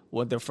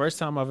the first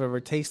time I've ever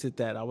tasted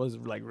that, I was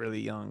like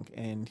really young,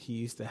 and he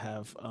used to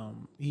have a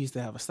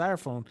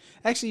styrofoam.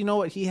 Actually, you know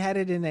what? He had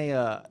it in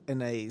a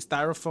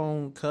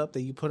styrofoam cup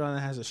that you put on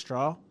that has a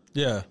straw.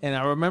 Yeah. And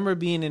I remember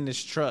being in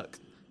this truck,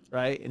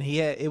 right? And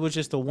it was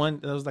just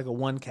like a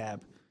one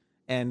cab.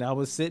 And I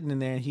was sitting in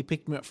there, and he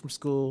picked me up from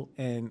school,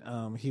 and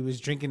he was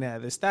drinking out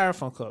of the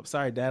styrofoam cup.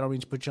 Sorry, Dad, I don't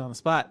mean to put you on the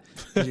spot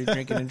because you're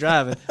drinking and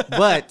driving.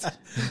 But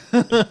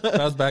that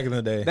was back in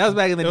the day.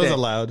 It was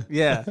allowed.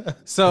 Yeah.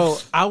 So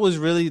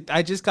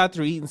I just got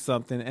through eating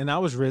something, and I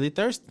was really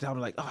thirsty. I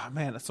was like, oh,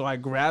 man. So I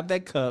grabbed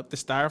that cup, the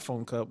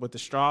styrofoam cup with the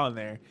straw in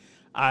there.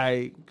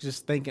 I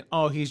just thinking,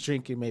 oh, he's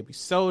drinking maybe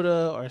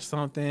soda or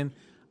something.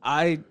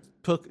 I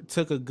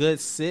took a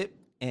good sip,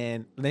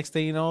 and next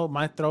thing you know,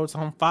 my throat's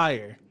on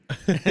fire.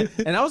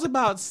 And I was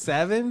about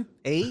 7,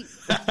 8,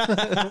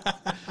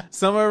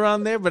 somewhere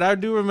around there. But I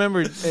do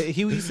remember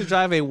he used to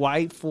drive a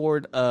white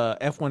Ford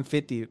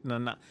F-150.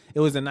 No, it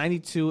was a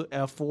 92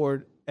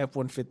 Ford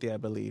F-150, I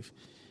believe.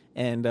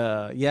 And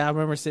I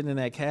remember sitting in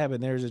that cab,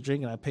 and there was a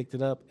drink, and I picked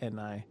it up, and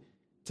I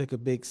took a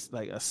big,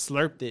 I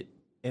slurped it,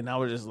 and I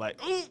was just like,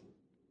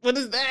 what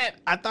is that?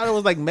 I thought it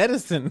was like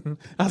medicine.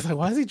 I was like,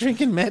 why is he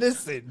drinking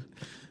medicine?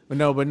 But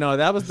no,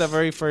 that was the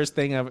very first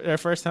time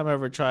I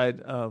ever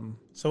tried.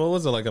 So what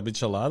was it, like a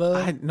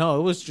michelada? No,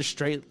 it was just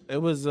straight. It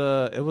was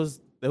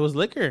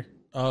liquor.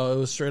 Oh, it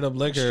was straight up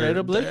liquor. Straight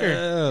up liquor.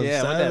 Damn,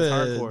 yeah,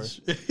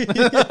 savage.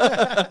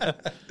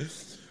 Hardcore.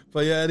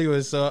 But yeah,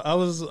 anyway, so I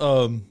was,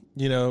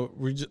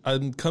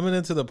 I'm coming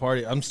into the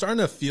party. I'm starting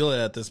to feel it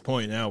at this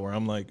point now, where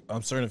I'm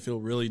starting to feel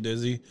really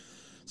dizzy.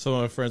 Some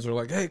of my friends were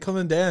like, "Hey, come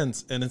and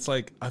dance," and it's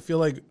like I feel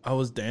like I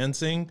was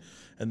dancing,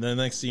 and then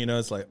next thing you know,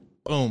 it's like,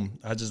 boom,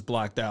 I just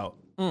blacked out.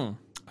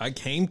 I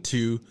came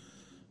to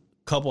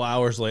a couple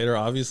hours later,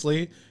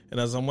 obviously, and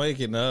as I'm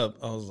waking up,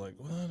 I was like,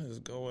 what is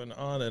going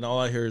on? And all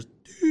I hear is,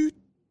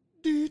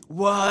 dude,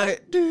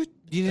 what? Dude.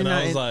 And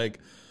I was like,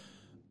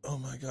 oh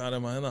my God,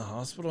 am I in the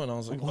hospital? And I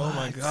was like, what? Oh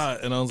my God.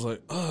 And I was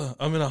like,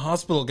 I'm in a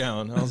hospital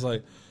gown. And I was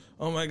like,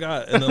 oh my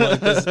God. And then like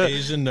this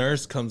Asian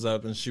nurse comes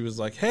up, and she was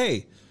like,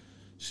 hey,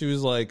 she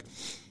was like,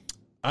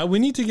 we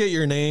need to get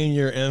your name,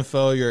 your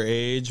info, your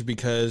age,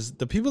 because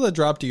the people that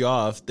dropped you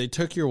off, they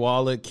took your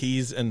wallet,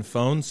 keys, and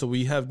phone, so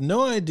we have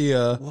no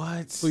idea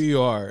who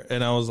you are.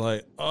 And I was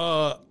like,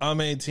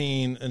 I'm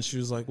 18. And she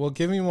was like, well,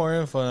 give me more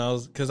info. And I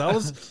was,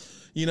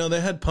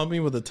 they had pumped me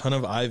with a ton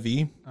of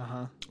IV.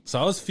 So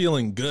I was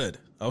feeling good.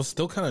 I was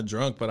still kind of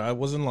drunk, but I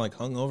wasn't like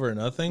hungover or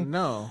nothing.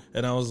 No.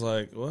 And I was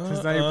like, well,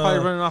 because now you're probably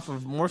running off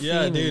of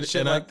morphine and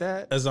shit like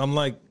that. As I'm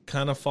like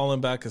kind of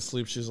falling back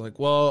asleep, she's like,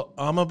 well,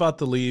 I'm about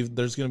to leave.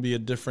 There's going to be a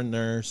different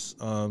nurse.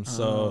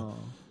 So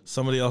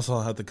somebody else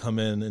will have to come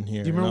in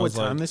here. Do you remember what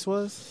time this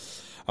was?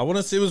 I want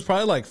to say it was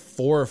probably like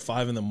 4 or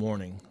 5 in the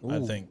morning, I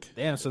think.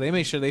 Damn, so they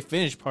made sure they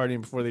finished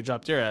partying before they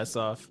dropped your ass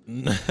off.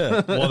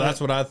 Well, that's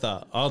what I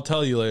thought. I'll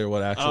tell you later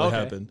what actually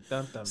happened.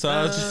 So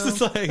I was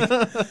just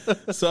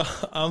like, so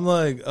I'm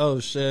like, oh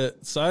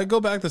shit. So I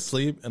go back to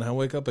sleep, and I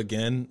wake up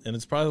again, and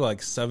it's probably like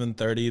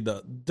 7:30.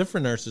 The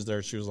different nurses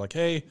there, she was like,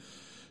 hey,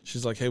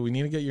 we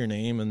need to get your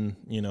name and,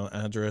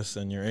 address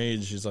and your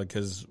age. She's like,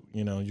 because,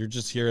 you're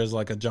just here as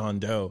like a John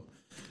Doe.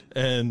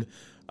 And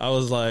I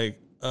was like,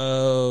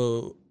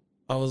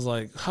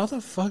 how the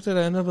fuck did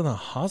I end up in the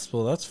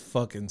hospital? That's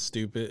fucking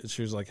stupid.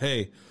 She was like,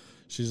 hey,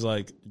 she's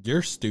like,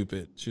 you're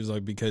stupid. She was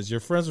like, because your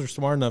friends were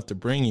smart enough to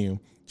bring you.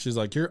 She's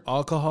like, your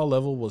alcohol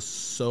level was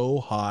so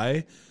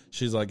high.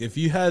 She's like, if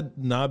you had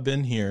not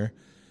been here,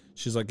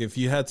 she's like, if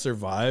you had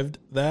survived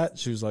that,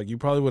 she was like, you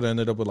probably would have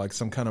ended up with like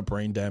some kind of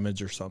brain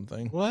damage or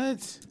something.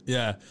 What?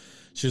 Yeah.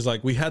 She was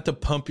like, we had to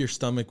pump your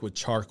stomach with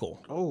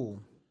charcoal. Oh.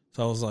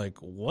 So I was like,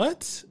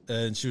 what?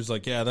 And she was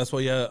like, yeah, that's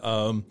why you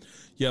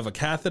have a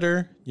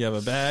catheter, you have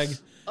a bag.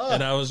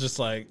 And I was just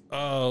like,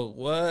 oh,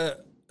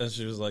 what? And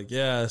she was like,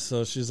 yeah.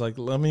 So she's like,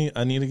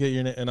 I need to get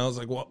your name. And I was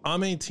like, well,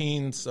 I'm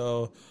 18.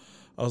 So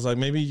I was like,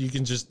 maybe you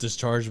can just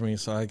discharge me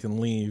so I can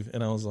leave.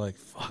 And I was like,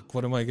 fuck,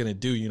 what am I going to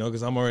do?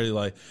 Because I'm already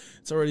like,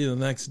 it's already the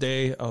next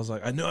day. I was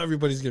like, I know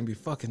everybody's going to be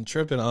fucking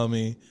tripping on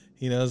me.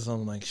 So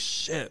I'm like,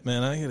 shit,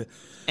 man,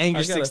 and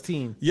you're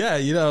 16. Yeah,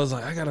 I was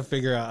like, I got to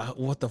figure out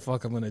what the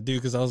fuck I'm going to do.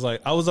 Because I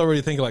was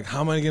already thinking, like,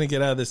 how am I going to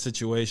get out of this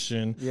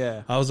situation?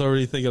 Yeah. I was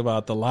already thinking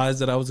about the lies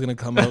that I was going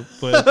to come up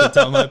with to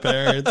tell my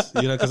parents,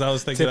 because I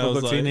was thinking,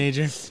 typical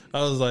teenager.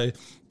 I was like,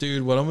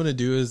 dude, what I'm going to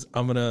do is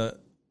I'm going to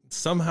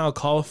somehow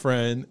call a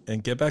friend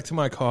and get back to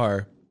my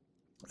car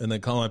and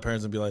then call my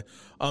parents and be like,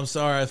 I'm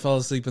sorry, I fell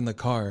asleep in the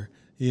car.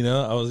 You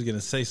know, I was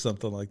gonna say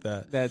something like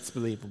that. That's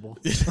believable.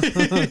 Because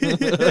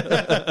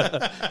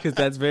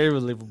that's very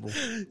believable.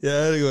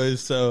 Yeah. Anyway,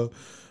 so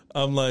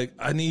I'm like,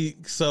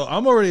 so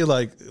I'm already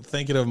like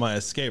thinking of my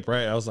escape,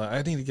 right? I was like,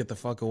 I need to get the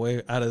fuck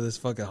away out of this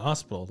fucking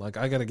hospital. Like,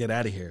 I gotta get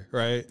out of here,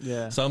 right?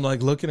 Yeah. So I'm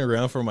like looking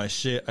around for my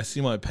shit. I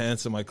see my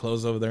pants and my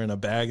clothes over there in a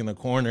bag in the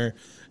corner,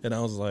 and I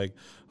was like,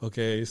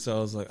 okay. So I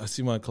was like, I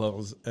see my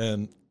clothes,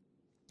 and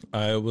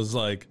I was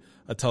like,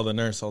 I tell the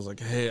nurse, I was like,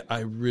 hey,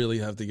 I really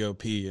have to go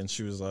pee. And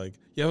she was like,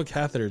 you have a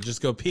catheter,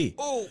 just go pee.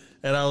 Oh.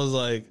 And I was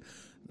like,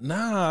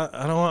 nah,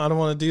 I don't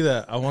want to do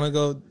that. I want to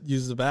go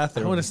use the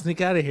bathroom. I want to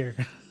sneak out of here.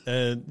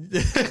 And,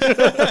 you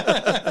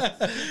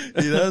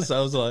know, so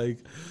I was like,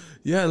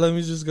 yeah, let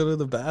me just go to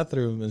the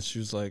bathroom. And she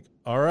was like,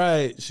 all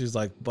right. She's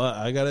like, but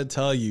I got to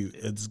tell you,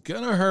 it's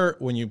going to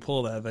hurt when you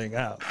pull that thing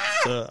out.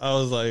 So I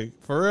was like,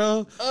 for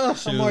real?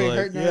 Oh, I'm already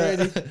hurting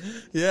already.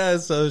 Yeah.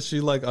 So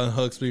she like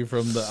unhooks me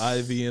from the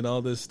IV and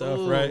all this stuff,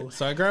 right?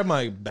 So I grab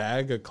my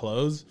bag of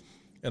clothes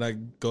and I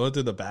go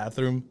into the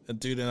bathroom, and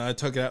dude, and I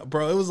took it out.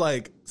 Bro, it was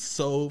like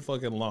so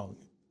fucking long.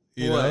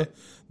 You know?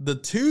 The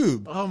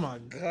tube. Oh my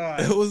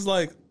God. It was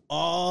like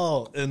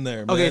all in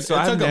there, man. Okay, so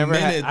it took a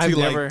minute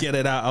to get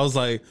it out. I was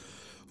like,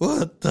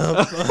 what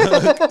the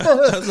fuck?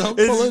 As I'm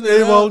pulling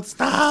it won't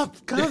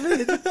stop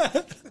coming.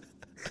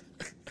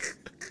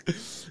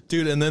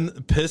 Dude, and then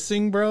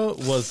pissing, bro,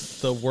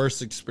 was the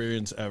worst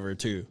experience ever,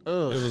 too.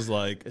 Ugh. It was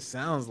like... It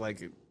sounds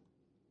like it.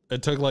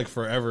 It took like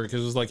forever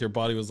because it was like your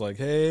body was like,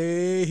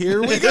 hey,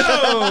 here we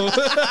go.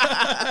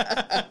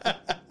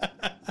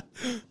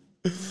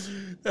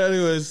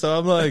 Anyway, so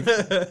I'm like,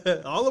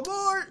 all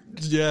aboard.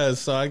 Yeah,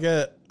 so I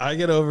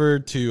get over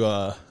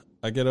to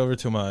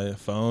my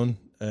phone,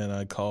 and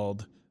I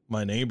called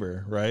my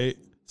neighbor, right?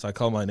 So I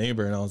called my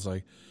neighbor, and I was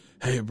like,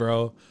 hey,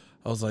 bro.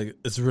 I was like,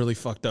 it's really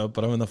fucked up,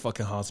 but I'm in the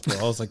fucking hospital.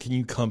 I was like, can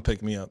you come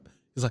pick me up?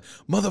 He's like,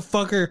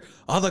 motherfucker,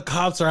 all the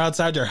cops are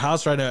outside your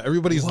house right now.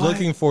 Everybody's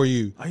looking for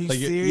you. Are you like,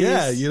 serious?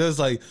 Yeah, you know, it's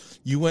like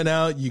you went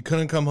out, you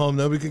couldn't come home,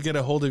 nobody could get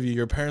a hold of you.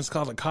 Your parents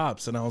called the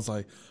cops, and I was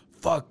like,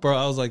 fuck, bro.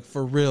 I was like,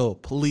 for real,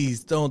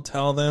 please don't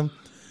tell them.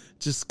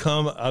 Just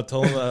come. I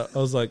told him, I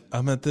was like,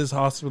 I'm at this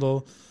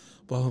hospital,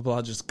 blah, blah,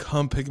 blah. Just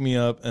come pick me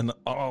up, and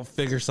I'll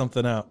figure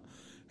something out.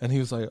 And he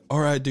was like,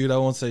 all right, dude, I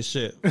won't say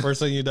shit.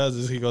 First thing he does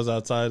is he goes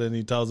outside and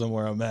he tells them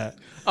where I'm at.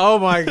 Oh,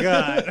 my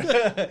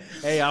God.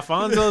 Hey,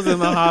 Alfonso's in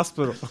the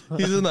hospital.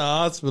 He's in the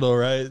hospital,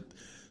 right?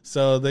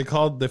 So they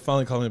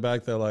finally called me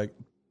back. They're like,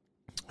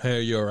 hey, are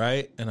you all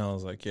right? And I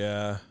was like,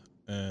 yeah.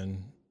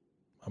 And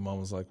my mom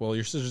was like, well,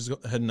 your sister's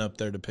heading up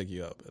there to pick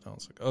you up. And I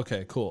was like,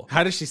 okay, cool.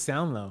 How did she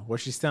sound, though? Was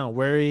she sound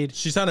worried?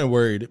 She sounded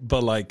worried,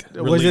 but like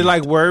relieved. Was it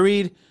like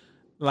worried?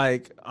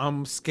 Like,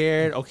 I'm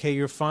scared. Okay,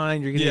 you're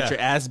fine. You're gonna get your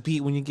ass beat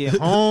when you get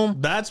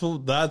home. That's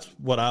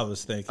what I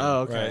was thinking.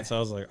 Oh, okay. Right? So I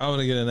was like, I want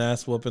to get an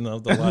ass whooping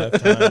of the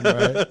lifetime,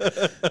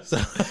 right? So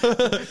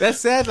that's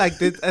sad. Like,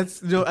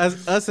 that's, you know,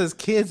 as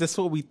kids, that's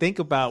what we think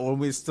about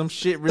when some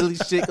shit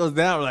goes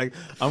down. We're like,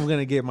 I'm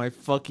gonna get my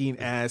fucking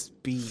ass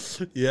beat.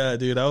 Yeah,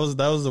 dude. That was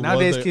the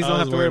nowadays one kids don't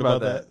have to worry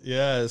about that.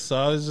 Yeah. So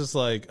I was just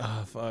like,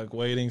 oh fuck,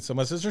 waiting. So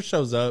my sister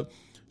shows up.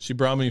 She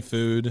brought me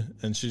food,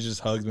 and she just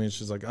hugged me, and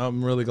she's like,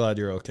 I'm really glad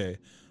you're okay.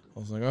 I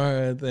was like, all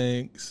right,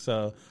 thanks.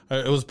 So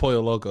it was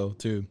Pollo Loco,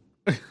 too.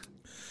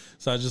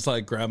 So I just,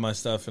 like, grabbed my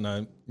stuff,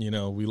 and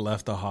we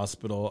left the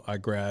hospital. I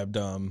grabbed,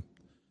 my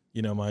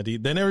ID.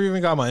 They never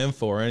even got my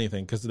info or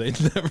anything because they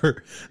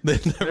never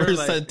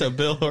sent a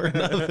bill or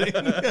nothing.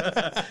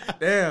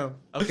 Damn.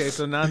 Okay,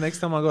 so now next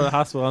time I go to the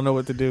hospital, I'll know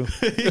what to do.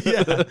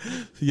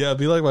 Yeah,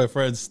 be like my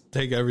friends,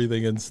 take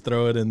everything and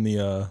throw it in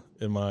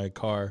in my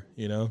car,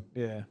 you know?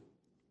 Yeah.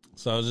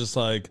 So I was just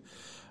like,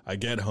 I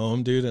get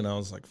home, dude, and I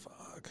was like,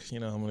 fuck, I'm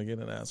going to get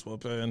an ass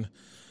whooping.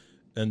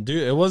 And,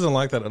 dude, it wasn't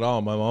like that at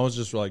all. My mom was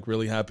just, like,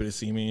 really happy to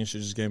see me. She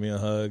just gave me a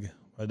hug.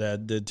 My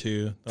dad did,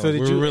 too. We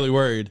were really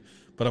worried,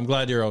 but I'm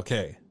glad you're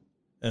okay.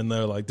 And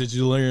they're like, did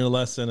you learn your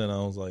lesson? And I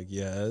was like,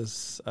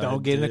 yes.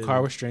 Don't get in a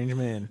car with strange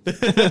men.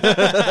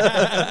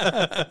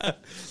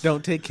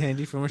 Don't take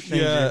candy from a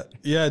stranger.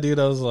 Yeah, dude.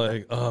 I was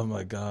like, oh,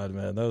 my God,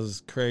 man. That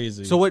was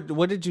crazy. So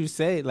what did you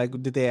say?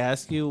 Like, did they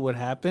ask you what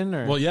happened?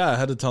 Or? Well, yeah, I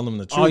had to tell them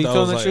the truth. Oh, you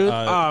told them the like, truth?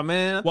 Oh,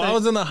 man. I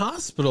was in the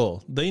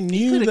hospital. They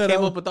knew that I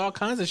came up with all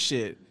kinds of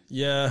shit.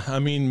 Yeah, I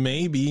mean,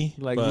 maybe.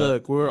 Like,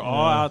 look, we were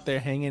all out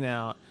there hanging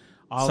out.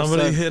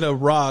 Somebody hit a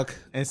rock,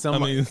 and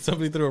somebody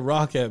threw a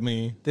rock at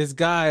me. This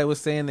guy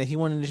was saying that he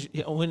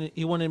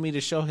wanted me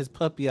to show his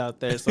puppy out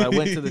there, so I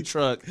went to the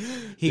truck.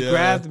 He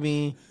grabbed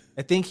me.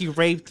 I think he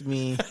raped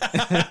me. You could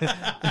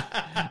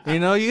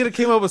have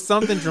came up with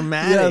something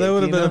dramatic. Yeah, that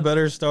would have been a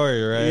better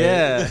story, right?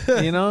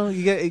 Yeah,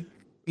 you get.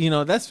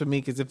 That's for me,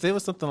 because if there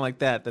was something like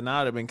that, then I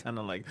would have been kind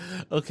of like,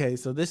 okay,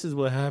 so this is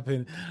what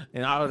happened,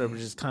 and I would have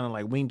just kind of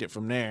like winged it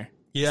from there.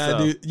 Yeah,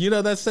 dude.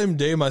 That same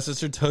day, my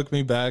sister took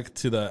me back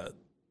to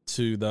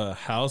to the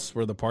house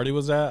where the party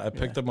was at. I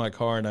picked up my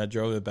car and I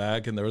drove it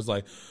back, and there was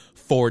like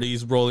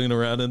 40s rolling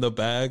around in the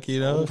back, you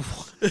know?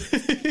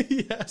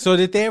 Yeah. So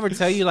did they ever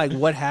tell you like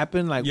what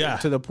happened? Like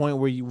to the point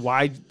where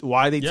why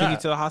they took you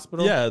to the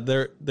hospital? Yeah,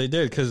 they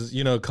did. Because,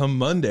 you know, come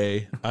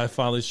Monday, I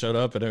finally showed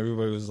up and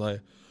everybody was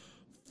like,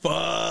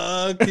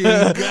 fucking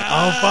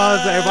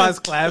God. Everybody's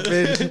clapping.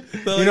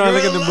 You know,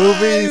 like in the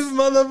movies.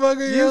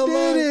 Motherfucker, you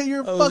did it.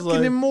 You're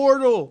fucking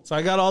immortal. So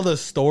I got all the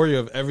story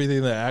of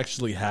everything that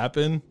actually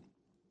happened.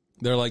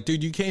 They're like,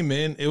 dude, you came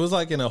in. It was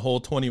like in a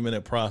whole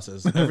 20-minute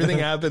process. Everything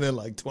happened in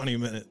like 20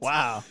 minutes.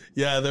 Wow.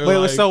 Yeah.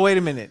 Wait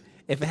a minute.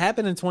 If it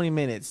happened in 20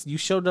 minutes, you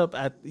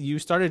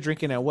started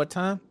drinking at what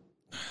time?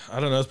 I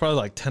don't know. It's probably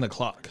like 10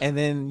 o'clock. And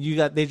then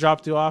they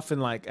dropped you off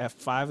at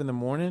 5 in the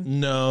morning?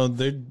 No,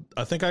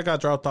 I think I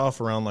got dropped off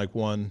around like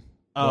 1 a.m.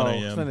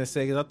 I was going to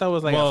say, because I thought it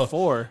was like at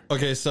 4.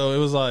 Okay, so it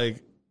was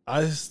like,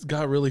 I just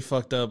got really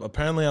fucked up.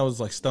 Apparently, I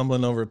was like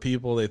stumbling over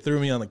people. They threw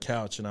me on the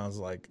couch and I was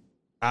like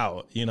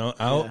out.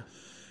 Yeah.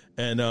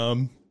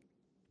 And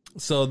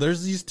so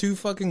there's these 2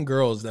 fucking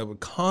girls that would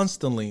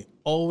constantly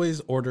always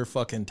order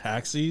fucking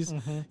taxis.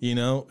 You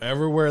know,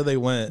 everywhere they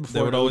went,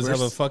 they would always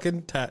have a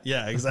fucking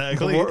yeah,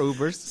 exactly. Before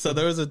Ubers. So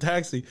there was a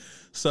taxi.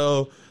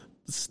 So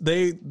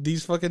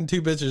these fucking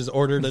 2 bitches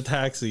ordered a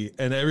taxi,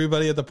 and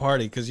everybody at the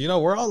party, because you know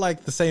we're all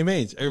like the same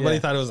age. Everybody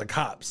thought it was the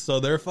cops. So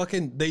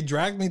they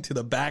dragged me to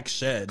the back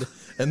shed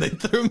and they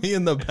threw me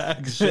in the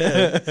back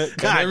shed.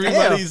 And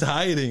everybody's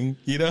hiding,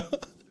 you know.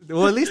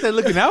 Well, at least they're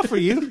looking out for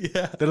you.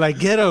 Yeah. They're like,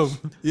 get him.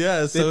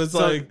 Yeah, so it's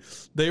like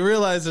they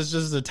realize it's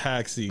just a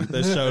taxi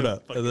that showed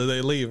up and then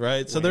they leave,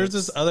 right? So there's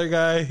this other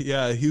guy,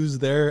 he was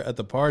there at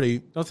the party.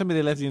 Don't tell me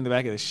they left you in the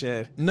back of the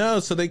shed. No,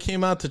 so they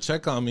came out to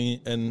check on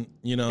me, and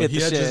you know,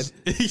 he had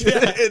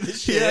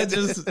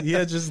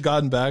just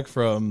gotten back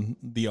from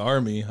the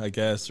army, I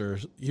guess, or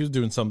he was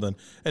doing something.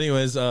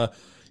 Anyways,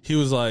 he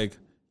was like,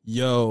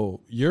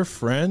 yo, your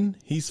friend,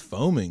 he's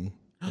foaming.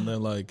 And they're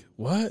like,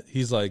 what?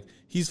 He's like,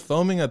 he's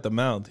foaming at the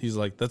mouth. He's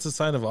like, that's a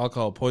sign of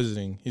alcohol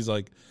poisoning. He's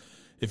like,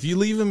 if you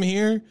leave him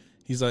here,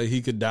 he's like,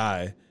 he could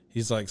die.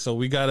 He's like, so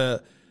we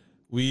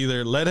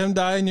either let him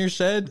die in your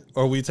shed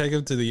or we take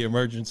him to the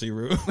emergency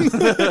room.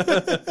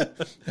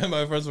 And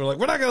my friends were like,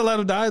 we're not going to let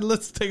him die.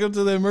 Let's take him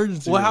to the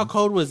emergency room. How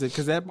cold was it?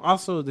 Because that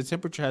also, the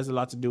temperature has a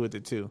lot to do with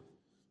it too.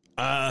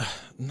 No, I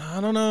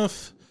don't know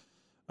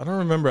I don't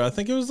remember. I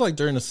think it was like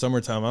during the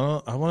summertime.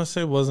 I want to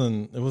say it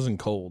wasn't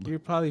cold. You're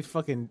probably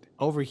fucking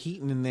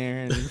overheating in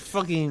there, and you're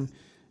fucking,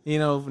 you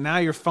know, now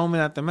you're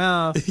foaming at the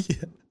mouth.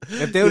 Yeah.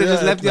 If they would have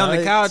just left you on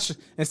the couch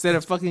instead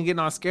of fucking getting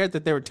all scared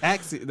that they were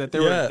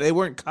they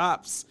weren't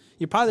cops,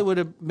 you probably would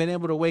have been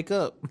able to wake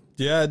up.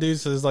 Yeah, dude.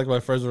 So it's like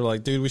my friends were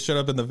like, dude, we showed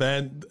up in the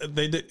van.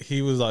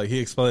 He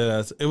explained it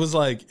as, it was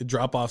like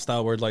drop off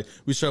style where like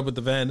we showed up with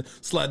the van,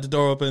 slide the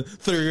door open,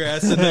 threw your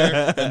ass in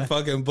there and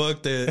fucking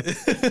booked it.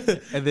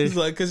 And then he's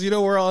like, cause you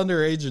know, we're all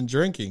underage and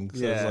drinking.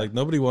 So it's like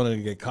nobody wanted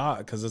to get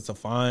caught cause it's a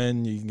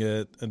fine. You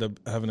can end up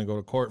having to go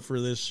to court for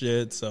this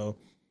shit. So,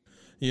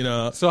 you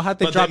know, so how'd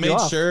they drop you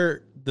off?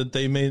 Sure that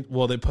they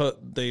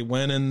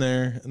went in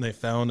there and they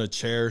found a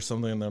chair or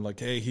something. And they're like,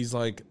 hey, he's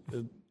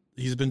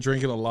been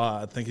drinking a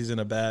lot. I think he's in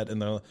a bad,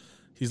 and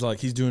he's like,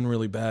 he's doing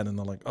really bad. And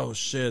they're like, oh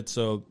shit.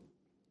 So,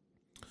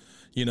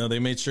 you know, they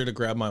made sure to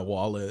grab my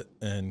wallet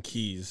and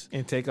keys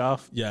and take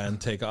off. Yeah.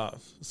 And take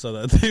off so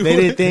that they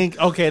didn't think,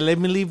 okay, let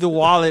me leave the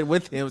wallet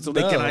with him so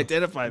they can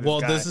identify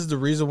this guy. This is the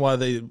reason why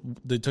they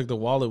took the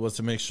wallet, was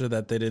to make sure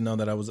that they didn't know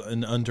that I was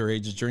an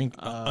underage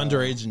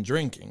and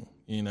drinking,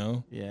 you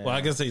know? Yeah. Well,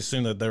 I guess they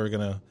assumed that they were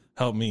going to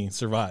help me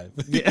survive.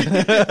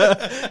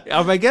 Yeah.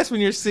 I guess when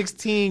you're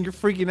 16, you're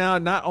freaking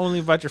out not only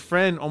about your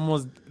friend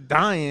almost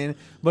dying,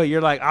 but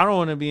you're like, I don't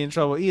want to be in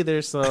trouble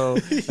either, so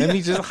let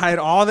me just hide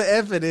all the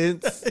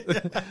evidence.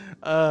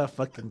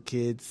 Fucking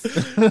kids.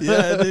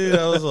 Yeah, dude,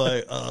 I was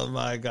like, oh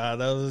my God,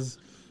 that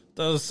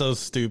was so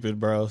stupid,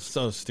 bro.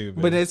 So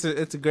stupid. But it's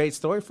a great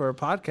story for a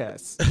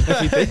podcast.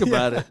 If you think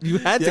about it, you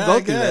had to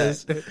go through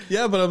that.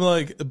 Yeah, but I'm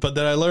like, but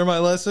did I learn my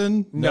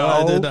lesson? No,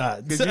 I did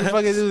not. Because you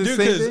fucking do the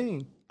same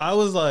thing. I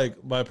was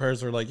like, my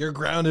parents were like, you're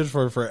grounded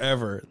for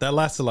forever. That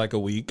lasted like a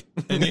week.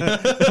 And,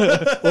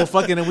 well,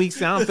 fucking a week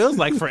feels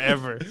like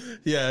forever.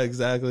 Yeah,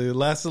 exactly. It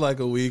lasted like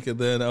a week, and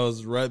then I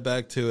was right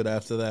back to it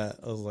after that.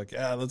 I was like,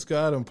 yeah, let's go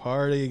out and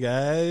party,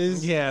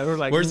 guys. Yeah, we're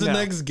like, where's the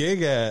next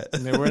gig at?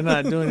 No, we're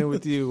not doing it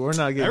with you. We're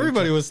not getting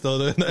Everybody was still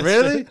doing that.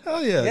 Really? Shit.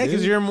 Hell yeah. Yeah,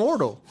 because you're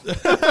immortal. You're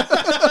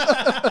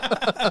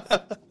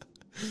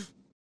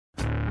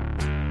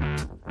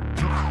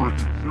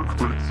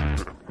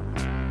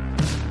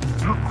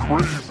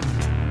crazy.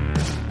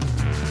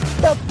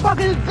 The fuck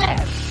is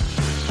that?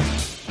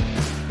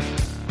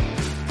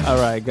 All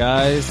right,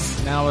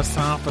 guys. Now it's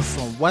time for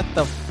some What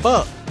the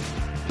Fuck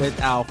with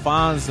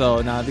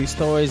Alfonso. Now, these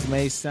stories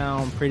may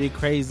sound pretty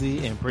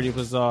crazy and pretty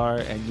bizarre,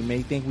 and you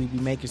may think we be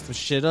making some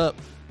shit up,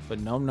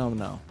 but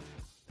no.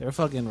 They're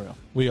fucking real.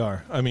 We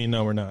are. I mean,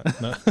 no, we're not.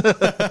 No.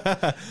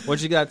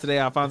 What you got today,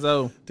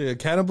 Alfonso? Dude, a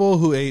cannibal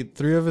who ate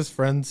 3 of his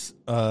friends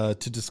to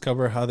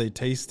discover how they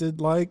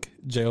tasted like,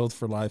 jailed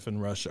for life in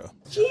Russia.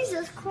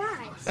 Jesus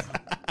Christ.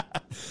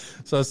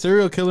 So a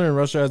serial killer in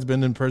Russia has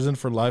been in prison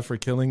for life for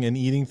killing and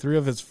eating 3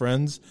 of his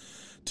friends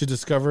to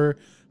discover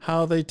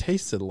how they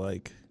tasted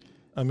like.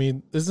 I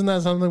mean, isn't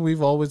that something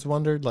we've always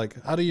wondered?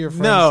 Like, how do your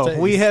friends taste?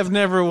 We have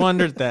never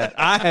wondered that.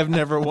 I have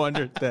never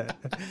wondered that.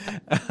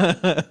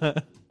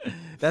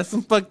 That's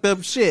some fucked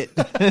up shit.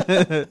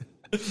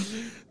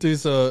 Dude,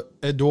 so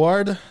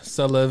Eduard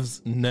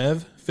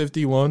Seleznev,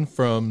 51,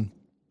 from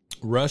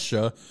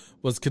Russia,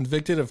 was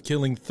convicted of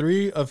killing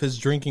 3 of his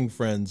drinking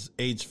friends,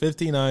 aged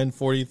 59,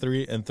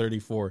 43, and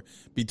 34,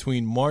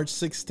 between March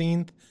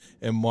 16th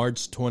and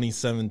March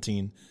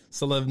 2017.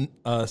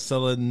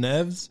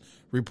 Seleznev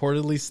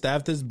reportedly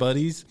stabbed his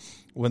buddies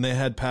when they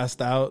had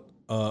passed out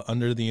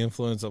under the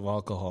influence of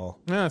alcohol.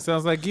 Yeah,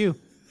 sounds like you.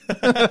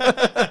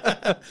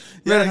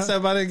 Yeah,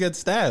 except I didn't get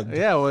stabbed.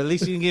 Yeah, well, at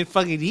least you didn't get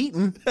fucking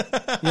eaten.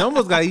 You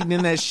almost got eaten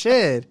in that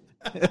shed.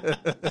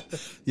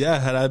 Yeah,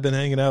 had I been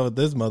hanging out with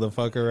this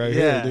motherfucker right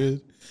here,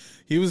 dude.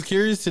 He was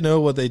curious to know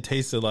what they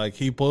tasted like.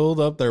 He boiled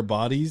up their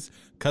bodies,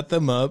 cut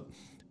them up,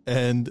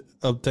 and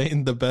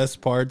obtained the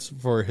best parts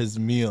for his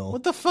meal.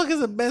 What the fuck is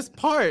the best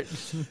part?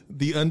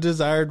 The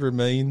undesired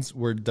remains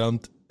were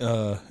dumped in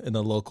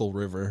a local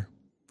river.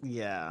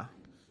 Yeah.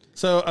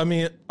 So, I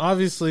mean,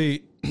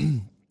 obviously,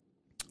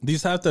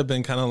 these have to have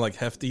been kind of like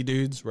hefty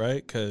dudes,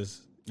 right? Because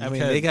I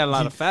mean, they got a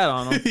lot of fat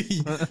on them.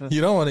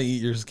 You don't want to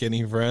eat your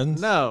skinny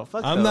friends. No,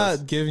 fuck I'm those.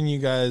 not giving you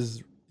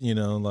guys, you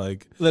know,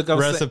 like Look, I'm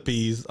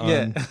recipes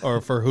on, or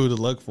for who to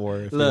look for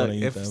if you want to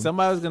eat if them.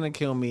 somebody was gonna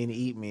kill me and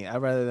eat me, I'd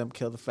rather them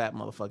kill the fat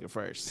motherfucker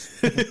first.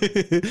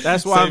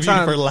 That's why I'm Save you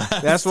trying. for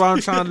last. That's why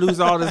I'm trying to lose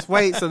all this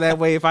weight, so that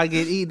way, if I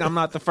get eaten, I'm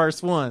not the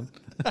first one.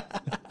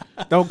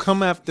 Don't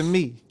come after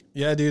me.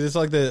 Yeah, dude, it's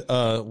like the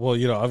well,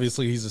 you know,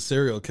 obviously he's a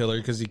serial killer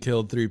because he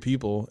killed 3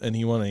 people and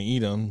he want to eat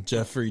them.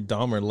 Jeffrey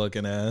Dahmer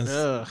looking ass.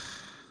 Ugh.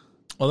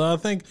 Although I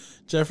think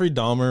Jeffrey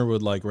Dahmer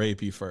would like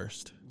rape you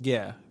first.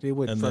 Yeah, they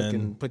would And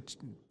fucking put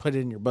it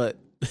in your butt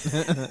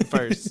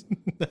first.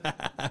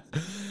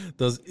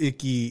 Those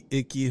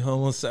icky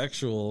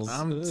homosexuals.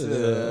 I'm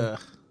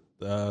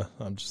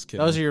just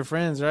kidding. Those are your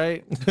friends,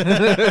 right?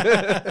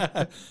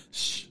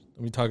 Shh,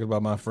 let me talking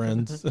about my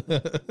friends.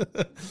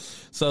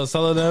 So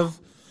Seleznev,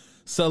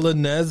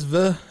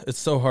 it's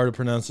so hard to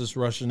pronounce this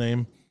Russian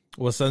name,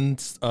 was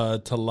sentenced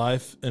to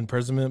life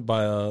imprisonment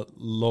by a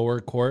lower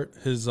court.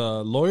 His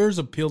lawyers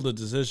appealed the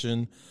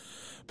decision,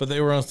 but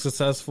they were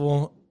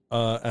unsuccessful,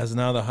 as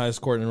now the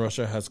highest court in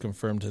Russia has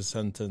confirmed his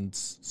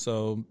sentence.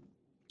 So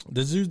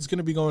this dude's going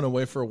to be going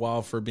away for a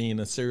while for being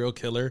a serial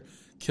killer,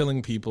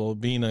 killing people,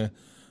 being a,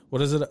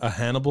 what is it, a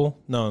Hannibal?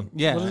 No.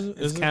 Yeah, what is it?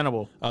 it's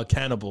cannibal.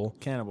 Cannibal.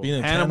 Cannibal. Being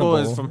a Hannibal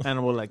cannibal. is from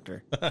Hannibal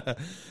Lecter.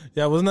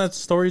 Yeah, wasn't that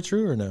story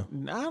true or no?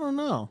 I don't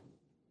know.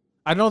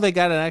 I know they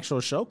got an actual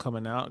show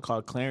coming out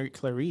called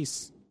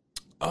Clarice.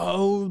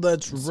 Oh,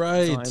 that's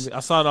right.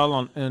 I saw it all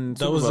on. In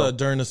That was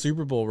during the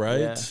Super Bowl,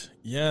 right?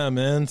 Yeah,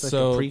 man. It's like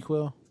so a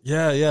prequel.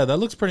 yeah, that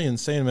looks pretty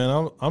insane,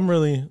 man. I'm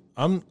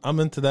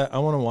into that. I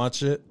want to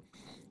watch it.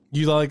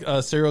 You like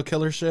serial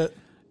killer shit?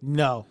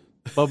 No,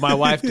 but my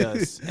wife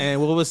does, and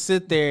we'll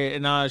sit there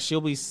and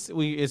she'll be.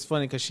 It's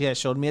funny because she had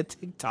showed me a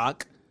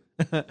TikTok.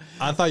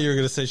 I thought you were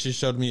gonna say she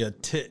showed me a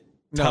tit.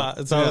 No,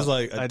 So I was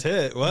like, a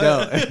tit? What?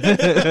 No.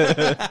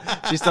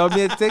 She showed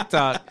me a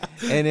TikTok,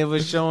 and it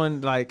was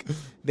showing like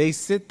they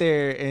sit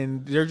there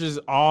and they're just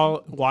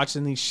all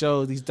watching these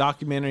shows, these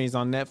documentaries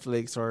on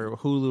Netflix or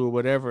Hulu or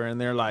whatever, and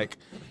they're like,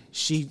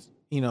 he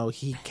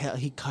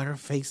cut her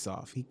face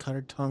off, he cut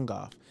her tongue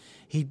off,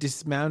 he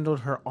dismantled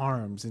her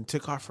arms and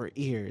took off her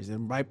ears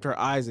and wiped her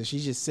eyes, and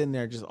she's just sitting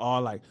there just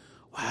all like,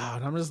 wow,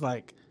 and I'm just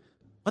like,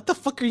 what the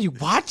fuck are you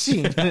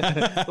watching?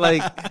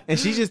 Like, and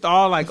she's just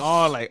all like,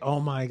 oh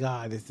my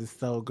God, this is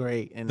so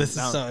great. And This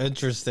is so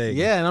interesting.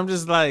 yeah. And I'm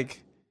just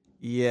like,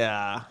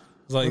 yeah.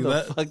 It's like Who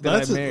the fuck did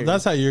I marry?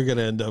 that's how you're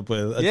gonna end up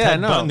with a Yeah,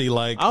 Ted no. Bundy,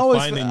 like I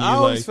always finding feel- you. I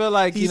always feel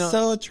like, he's you know-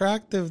 so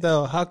attractive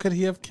though. How could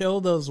he have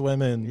killed those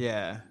women?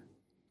 Yeah.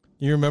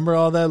 You remember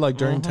all that? Like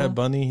during Ted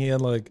Bundy, he had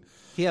like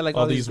He had like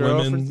all all these these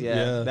women, girlfriends. Yeah.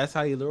 yeah. That's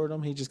how he lured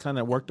them. He just kind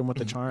of worked them with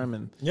the charm.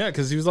 And yeah,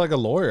 because he was like a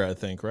lawyer, I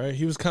think, right?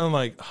 He was kind of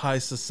like high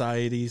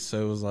society,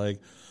 so it was like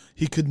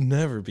he could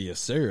never be a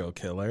serial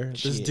killer.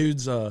 This Shit.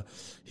 dude's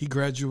he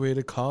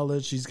graduated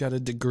college, he's got a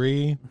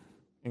degree.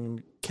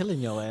 and killing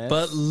your ass.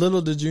 But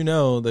little did you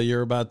know that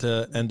you're about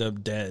to end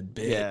up dead,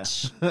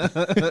 bitch.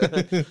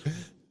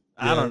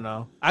 I don't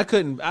know. I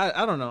couldn't.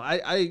 I don't know.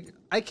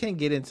 I can't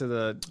get into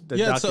the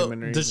Yeah, so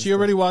documentaries. did she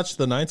already watch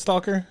The Night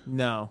Stalker?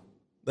 No,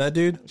 That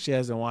dude? she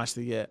hasn't watched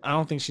it yet. I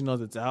don't think she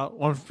knows it's out.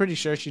 Well, I'm pretty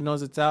sure she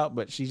knows it's out,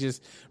 but she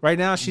just right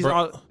now she's Bro-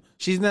 all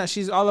she's not.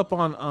 She's all up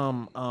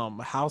on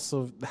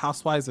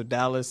Housewives of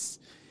Dallas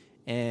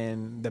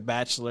and The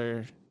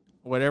Bachelor,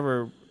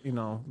 whatever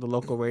the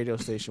local radio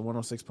station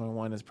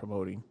 106.1 is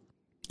promoting.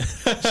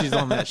 She's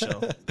on that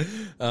show.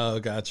 Oh,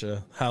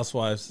 gotcha.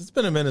 Housewives. It's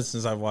been a minute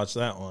since I've watched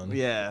that one.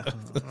 Yeah.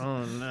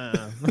 Oh no.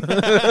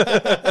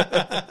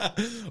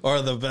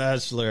 Or The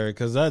Bachelor,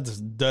 because that's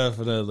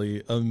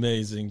definitely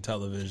amazing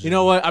television. You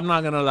know what? I'm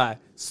not gonna lie.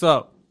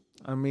 So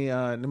let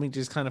me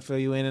just kind of fill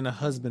you in a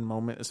husband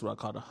moment. That's what I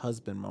call a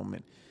husband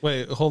moment.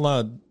 Wait, hold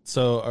on.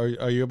 So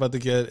are you about to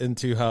get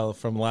into how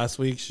from last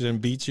week she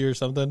didn't beat you or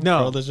something? No.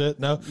 For all the shit?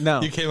 No?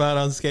 No. You came out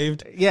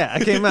unscathed? Yeah,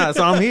 I came out,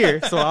 so I'm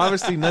here. So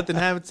obviously nothing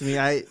happened to me.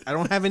 I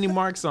don't have any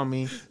marks on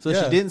me, so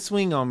Yeah. she didn't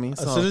swing on me.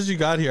 So As soon as you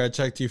got here, I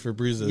checked you for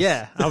bruises.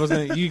 yeah, I was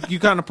gonna. You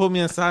kind of pulled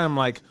me inside. I'm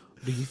like,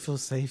 do you feel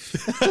safe?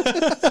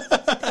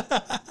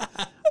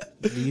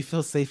 Do you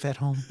feel safe at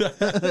home?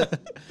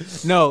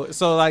 No.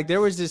 So like,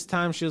 there was this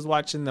time she was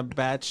watching The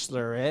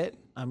Bachelorette.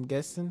 I'm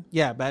guessing,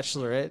 yeah,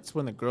 Bachelorette. It's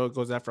when the girl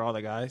goes after all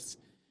the guys,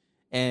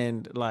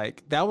 and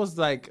like that was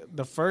like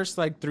the first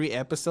like 3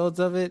 episodes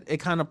of it. It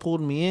kind of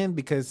pulled me in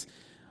because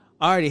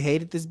I already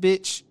hated this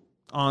bitch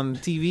on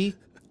TV,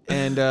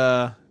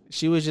 and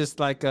she was just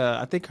like,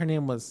 I think her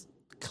name was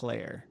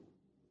Claire.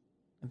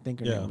 I think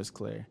her name was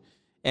Claire.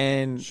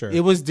 And Sure.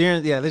 it was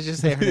during, let's just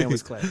say her name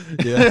was Claire.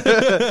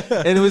 Yeah.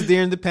 And it was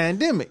during the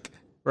pandemic,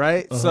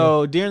 right?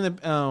 So during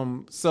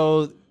the,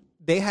 so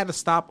they had to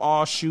stop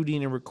all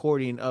shooting and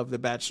recording of The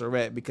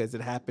Bachelorette because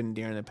it happened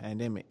during the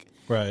pandemic.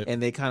 Right.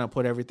 And they kind of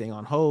put everything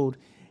on hold.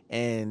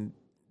 And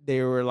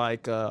they were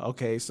like,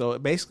 okay, so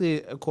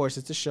basically, of course,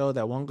 it's a show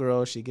that one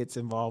girl, she gets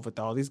involved with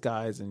all these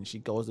guys and she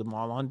goes them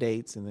all on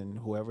dates. And then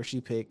whoever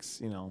she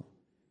picks,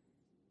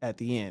 at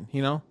the end,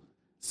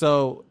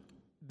 So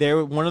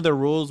one of the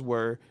rules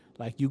were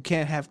like, you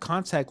can't have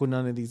contact with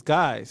none of these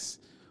guys.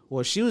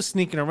 Well, she was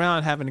sneaking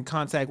around having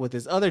contact with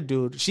this other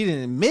dude. She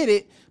didn't admit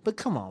it, but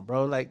come on,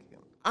 bro. Like,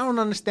 I don't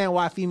understand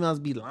why females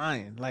be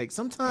lying. Like,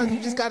 sometimes you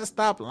just got to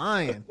stop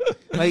lying.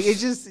 Like, it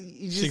just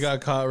She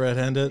got caught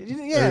red-handed.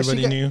 yeah,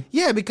 Everybody knew.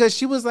 Yeah, because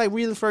she was like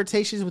really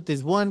flirtatious with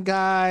this one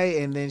guy,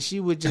 and then she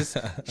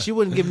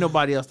wouldn't give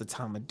nobody else the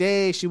time of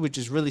day. She was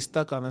just really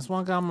stuck on this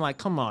one guy. I'm like,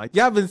 come on,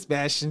 y'all been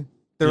smashing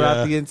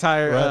throughout the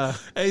entire. Right.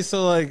 Hey,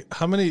 so like,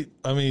 how many?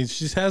 I mean,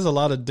 she has a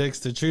lot of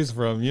dicks to choose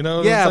from. You know?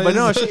 What Yeah, I'm but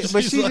no, saying?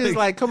 she's just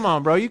like, come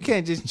on, bro, you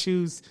can't just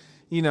choose.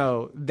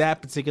 That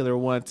particular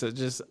one to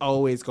just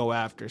always go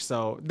after.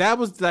 So that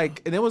was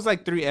like, and it was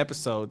like 3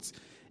 episodes.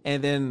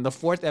 And then the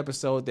 4th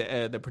episode,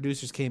 the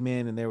producers came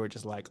in and they were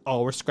just like,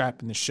 oh, we're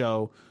scrapping the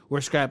show.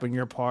 We're scrapping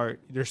your part.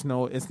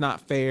 It's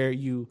not fair.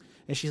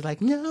 And she's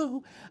like,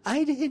 no,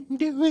 I didn't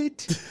do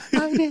it.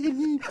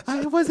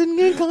 I wasn't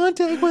in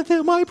contact with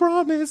him. I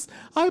promise.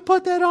 I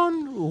put that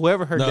on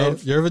whoever her No,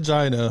 dad. your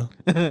vagina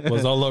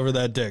was all over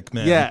that dick,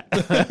 man.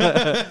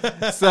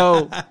 Yeah.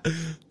 So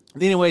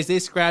anyways, they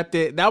scrapped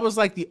it. That was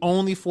like the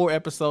only 4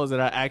 episodes that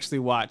I actually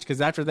watched.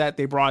 Because after that,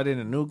 they brought in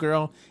a new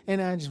girl. And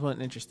I just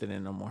wasn't interested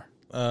in no more.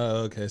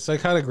 Okay, so I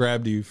kind of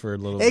grabbed you for a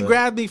little bit. It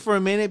grabbed me for a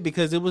minute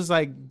because it was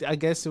like, I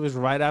guess it was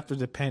right after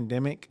the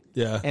pandemic.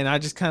 Yeah. And I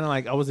just kind of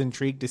like, I was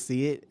intrigued to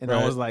see it. And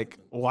I was like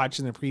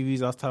watching the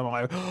previews. I was talking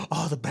about like,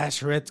 oh, the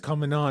Bachelorette's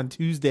coming on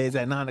Tuesdays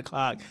at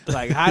 9:00.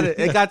 Like,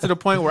 it got to the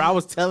point where I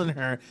was telling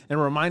her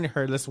and reminding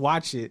her, let's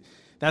watch it.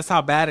 That's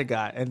how bad it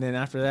got. And then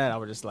after that, I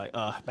was just like,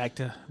 back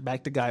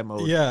to guy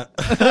mode. Yeah.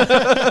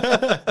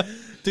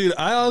 Dude,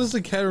 I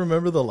honestly can't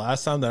remember the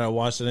last time that I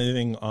watched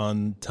anything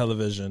on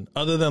television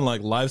other than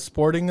like live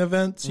sporting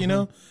events, you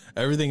know?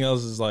 Everything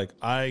else is like,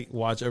 I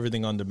watch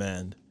everything on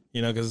demand,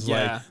 because it's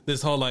like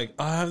this whole like,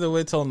 I have to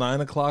wait till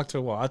 9:00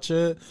 to watch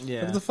it.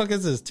 Yeah. What the fuck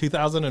is this,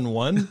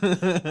 2001?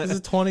 This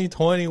is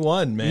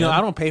 2021, man. I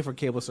don't pay for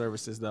cable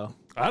services though.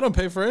 I don't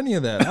pay for any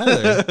of that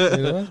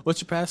either. What's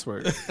your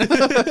password?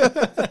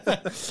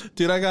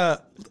 Dude, I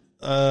got...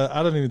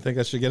 I don't even think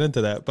I should get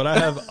into that, but I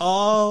have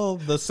all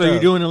the So stuff.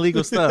 you're doing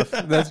illegal stuff.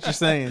 That's what you're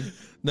saying.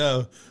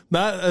 No,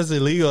 not as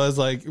illegal as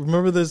like,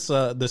 remember this,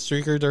 the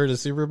streaker during the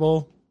Super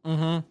Bowl?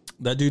 Mm-hmm.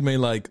 That dude made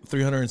like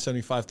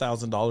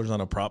 $375,000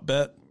 on a prop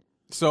bet.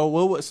 So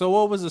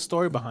what was the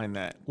story behind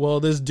that? Well,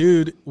 this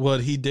dude,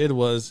 what he did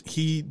was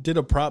he did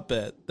a prop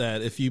bet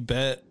that if you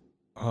bet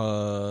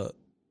a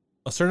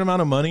certain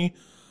amount of money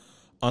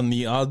on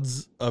the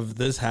odds of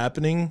this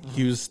happening,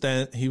 he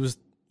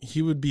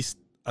would be.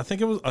 I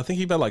think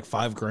he bet like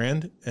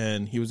 $5,000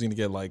 and he was going to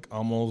get like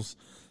almost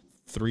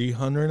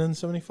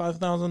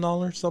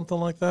 $375,000, something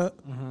like that.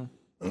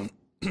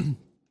 Mm-hmm.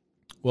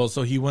 Well,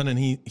 so he went and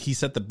he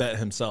set the bet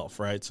himself,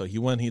 right? So he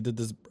did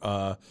this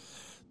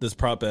this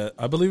prop bet.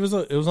 I believe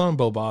it was on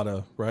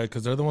Bovada, right?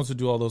 Because they're the ones who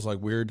do all those like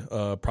weird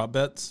prop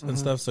bets and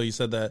stuff. So he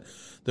said that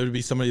there would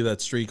be somebody that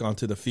streak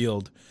onto the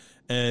field,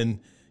 and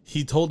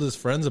he told his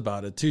friends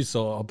about it too.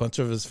 So a bunch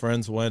of his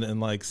friends went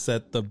and like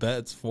set the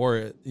bets for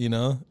it,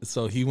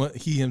 So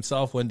he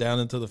himself went down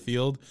into the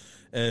field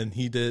and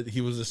he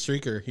was a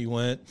streaker.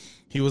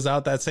 He was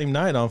out that same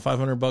night on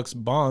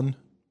 $500 bond,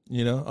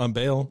 on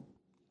bail.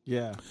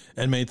 Yeah.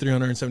 And made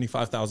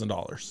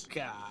 $375,000.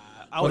 God.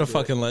 What a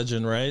fucking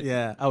legend, right?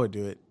 Yeah, I would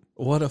do it.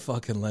 What a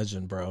fucking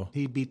legend, bro.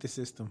 He beat the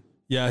system.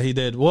 Yeah, he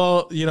did.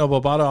 Well,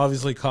 Bovada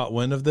obviously caught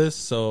wind of this,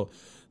 so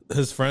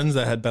his friends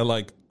that had bet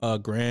like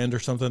 $1,000 or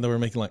something, they were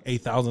making like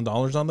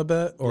 $8,000 on the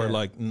bet, or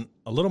like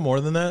a little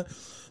more than that.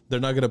 They're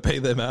not going to pay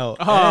them out.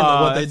 And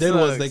what they did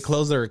was they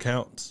closed their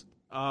accounts.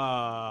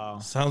 Oh,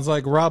 sounds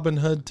like Robin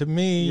Hood to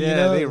me.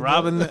 Yeah, they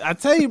robbing. I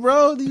tell you,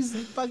 bro, these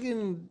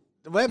fucking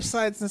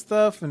websites and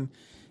stuff, and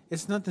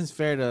It's nothing's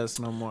fair to us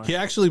no more. He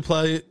actually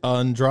played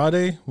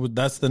Andrade.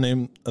 That's the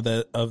name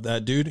of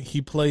that dude.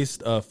 He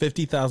placed a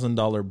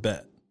 $50,000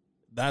 bet.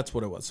 That's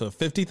what it was. So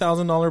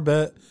 $50,000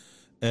 bet,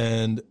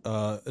 and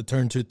it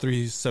turned to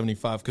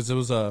 $375 because it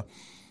was the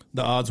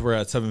odds were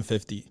at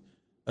 750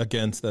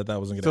 against that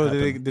wasn't going to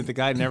happen. So did the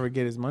guy never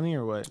get his money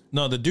or what?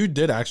 No, the dude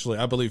did actually.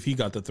 I believe he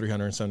got the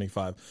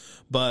 375.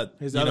 But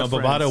His you know, other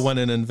Bovada friends- went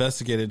and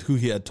investigated who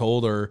he had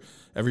told or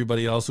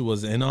everybody else who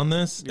was in on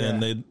this,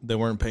 and they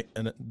weren't paying.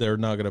 And they're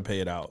not going to pay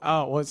it out.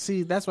 Oh, well,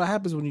 see, that's what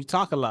happens when you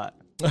talk a lot.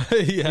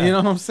 Yeah, You know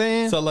what I'm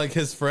saying? So like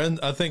his friend,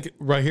 I think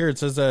right here it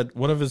says that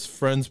one of his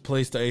friends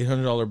placed an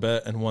 $800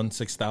 bet and won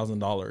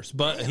 $6,000,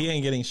 but he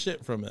ain't getting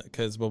shit from it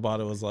because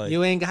Bovada was like,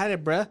 You ain't got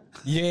it, bruh.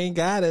 "You ain't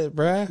got it,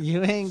 bruh."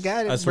 You ain't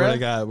got it, I swear bruh. to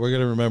God, we're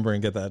gonna remember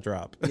and get that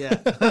drop. Yeah.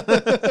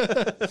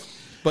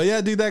 But yeah,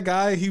 dude, that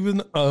guy, he was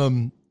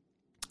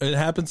it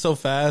happened so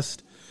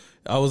fast.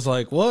 I was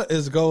like, "What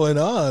is going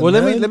on?" Well,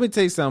 man? let me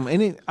tell you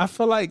something. I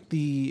feel like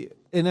the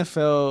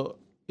NFL,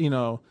 you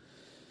know,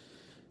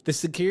 the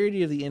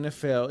security of the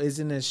NFL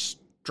isn't as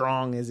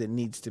strong as it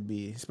needs to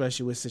be,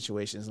 especially with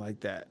situations like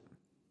that.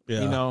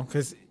 Yeah. You know,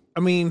 because I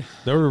mean,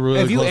 They were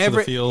really close to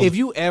the field. if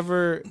you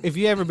ever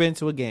been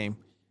to a game,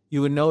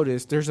 you would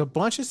notice there's a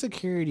bunch of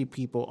security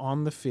people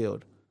on the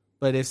field.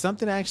 But if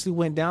something actually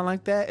went down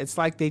like that, it's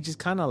like they just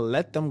kind of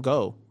let them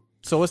go.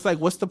 So it's like,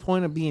 what's the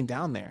point of being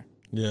down there?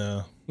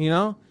 Yeah. You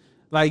know,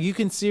 like you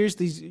can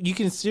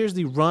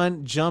seriously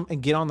run, jump,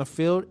 and get on the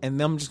field, and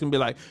them just gonna be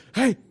like,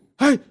 hey,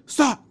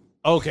 stop.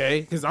 Okay,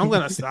 because I'm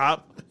gonna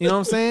stop. You know what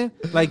I'm saying?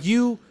 Like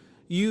you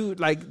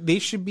like they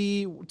should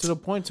be to the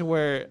point to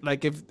where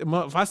like if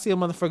I see a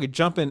motherfucker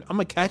jumping, I'm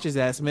gonna catch his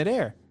ass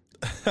midair.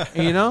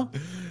 You know?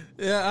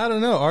 Yeah, I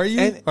don't know. Are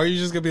you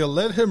just gonna be able to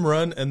let him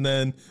run and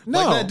then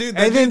No. like that dude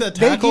And then that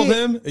they tackled get-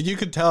 him? You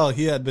could tell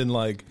he had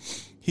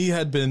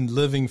been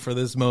living for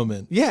this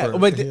moment. Yeah, for-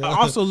 but you know,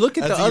 also look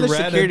at as the he other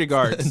ran security and-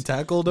 guards. and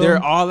tackled him.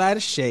 They're all out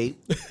of shape.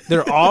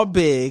 They're all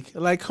big.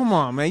 Like, come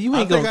on, man. You I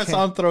ain't think gonna I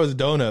saw him throw his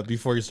donut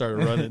before he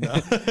started running.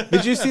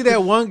 Did you see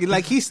that one?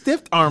 Like he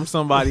stiff armed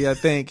somebody. I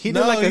think he did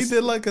No, like he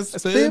did like a spin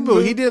spin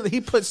move. move.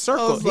 He put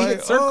circle. was He hit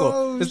like, circle.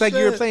 oh, It's like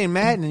you were shit. playing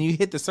Madden and you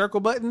hit the circle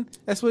button.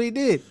 That's what he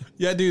did.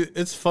 Yeah, dude,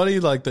 it's funny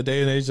like the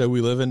day and age that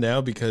we live in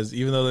now because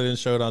even though they didn't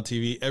show it on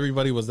TV,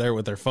 everybody was there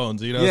with their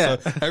phones, you know? Yeah.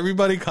 So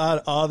everybody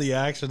caught all the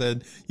action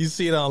and you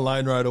see it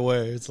online right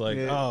away. It's like,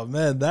 Yeah. oh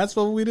man, that's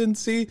what we didn't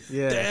see?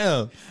 Yeah.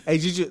 Damn. Hey,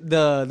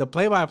 the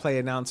play-by-play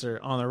announcer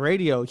on the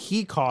radio?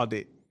 He called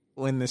it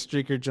when the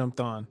streaker jumped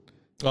on.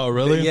 Oh,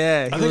 really?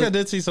 Yeah, I he think was- I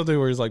did see something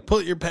where he's like,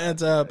 put your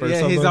pants up or Yeah,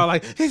 something. he's all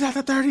like, he's at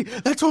the 30,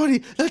 the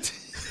 20,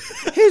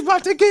 he's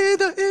about to get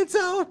in the end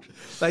zone.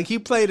 Like he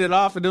played it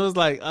off, and it was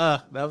like,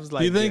 that was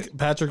like. Do you think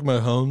Patrick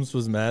Mahomes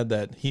was mad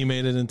that he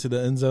made it into the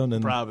end zone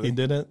and Probably. he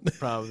didn't?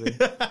 Probably.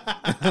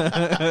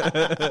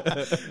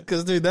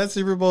 Because, dude, that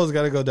Super Bowl has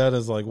got to go down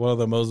as like one of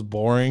the most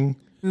boring.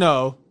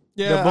 No.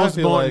 Yeah, the most I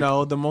feel boring. like-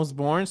 No, the most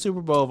boring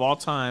Super Bowl of all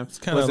time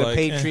kinda was the like,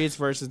 Patriots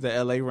versus the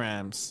LA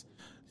Rams.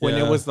 When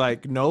Yeah. it was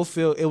like no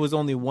field, it was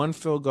only one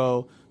field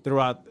goal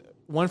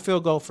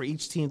for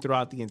each team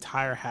throughout the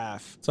entire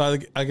half. So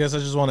I guess I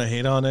just want to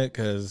hate on it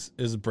because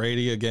is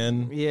Brady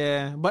again?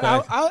 Yeah, but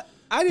Back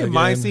I didn't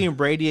mind again. seeing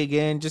Brady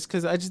again just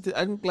because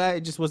I'm glad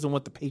it just wasn't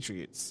with the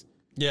Patriots.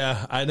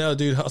 Yeah, I know,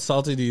 dude. How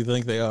salty do you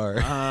think they are?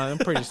 I'm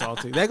pretty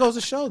salty. That goes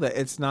to show that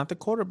it's not the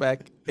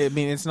quarterback. I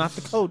mean, it's not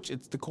the coach.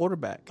 It's the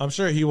quarterback. I'm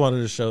sure he wanted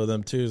to show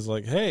them too. It's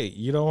like, hey,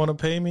 you don't want to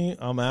pay me?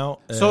 I'm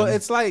out. So And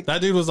it's like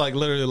that dude was like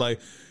literally like,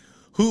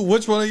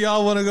 which one of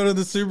y'all want to go to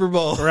the Super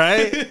Bowl?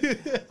 right?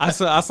 I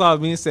saw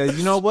me and said,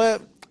 you know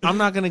what? I'm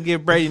not gonna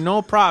give Brady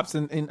no props,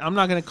 and I'm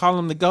not gonna call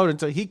him the GOAT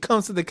until he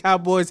comes to the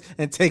Cowboys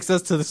and takes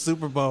us to the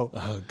Super Bowl.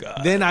 Oh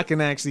god. Then I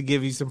can actually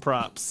give you some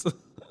props.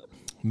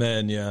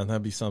 Man, yeah,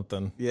 that'd be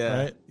something. Yeah,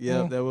 Right?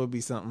 yeah, that would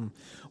be something.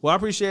 Well, I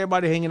appreciate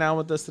everybody hanging out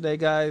with us today,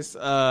 guys.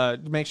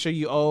 Make sure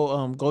you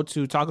go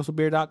to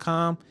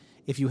tacoswithbeer.com.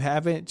 If you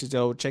haven't, just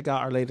go check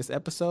out our latest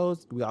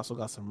episodes. We also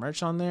got some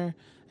merch on there.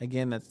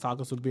 Again, that's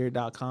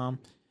tacoswithbeer.com.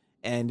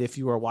 And if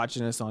you are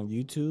watching us on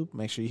YouTube,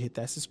 make sure you hit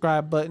that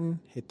subscribe button,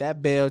 hit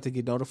that bell to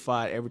get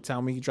notified every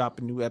time we drop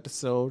a new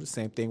episode.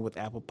 Same thing with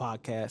Apple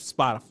Podcasts,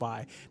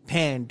 Spotify,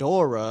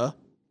 Pandora,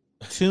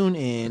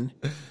 TuneIn,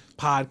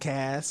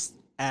 Podcast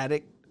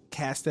Addict,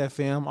 Cast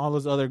FM, all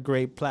those other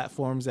great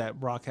platforms that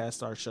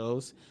broadcast our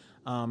shows.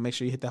 Make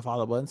sure you hit that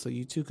follow button so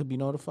you too could be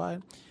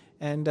notified.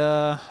 And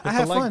I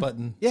have like fun.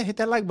 button. Yeah, hit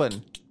that like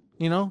button.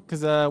 You know,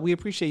 because we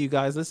appreciate you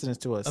guys listening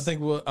to us. I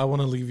think what I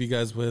want to leave you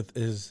guys with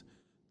is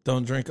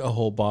don't drink a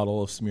whole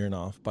bottle of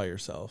Smirnoff by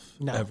yourself.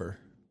 No. Ever.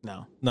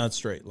 No, Not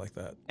straight like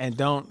that. and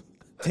don't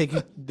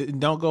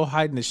go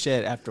hide in the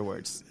shed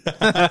afterwards.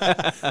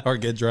 Or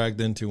get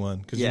dragged into one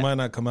because Yeah. you might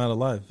not come out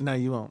alive. No,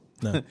 you won't.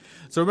 No.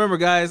 So remember,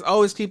 guys,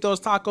 always keep those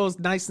tacos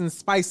nice and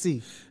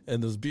spicy.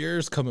 And those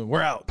beers coming.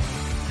 We're out.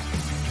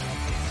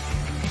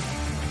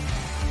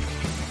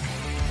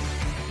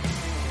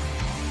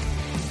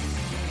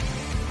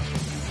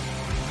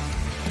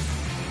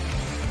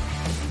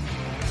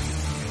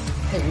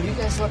 Hey, will you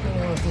guys let me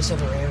know if this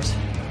ever airs?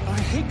 I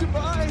hate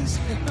goodbyes.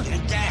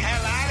 Get the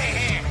hell out of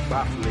here.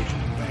 Bye, Felicia.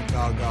 Think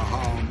I'll go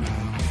home now.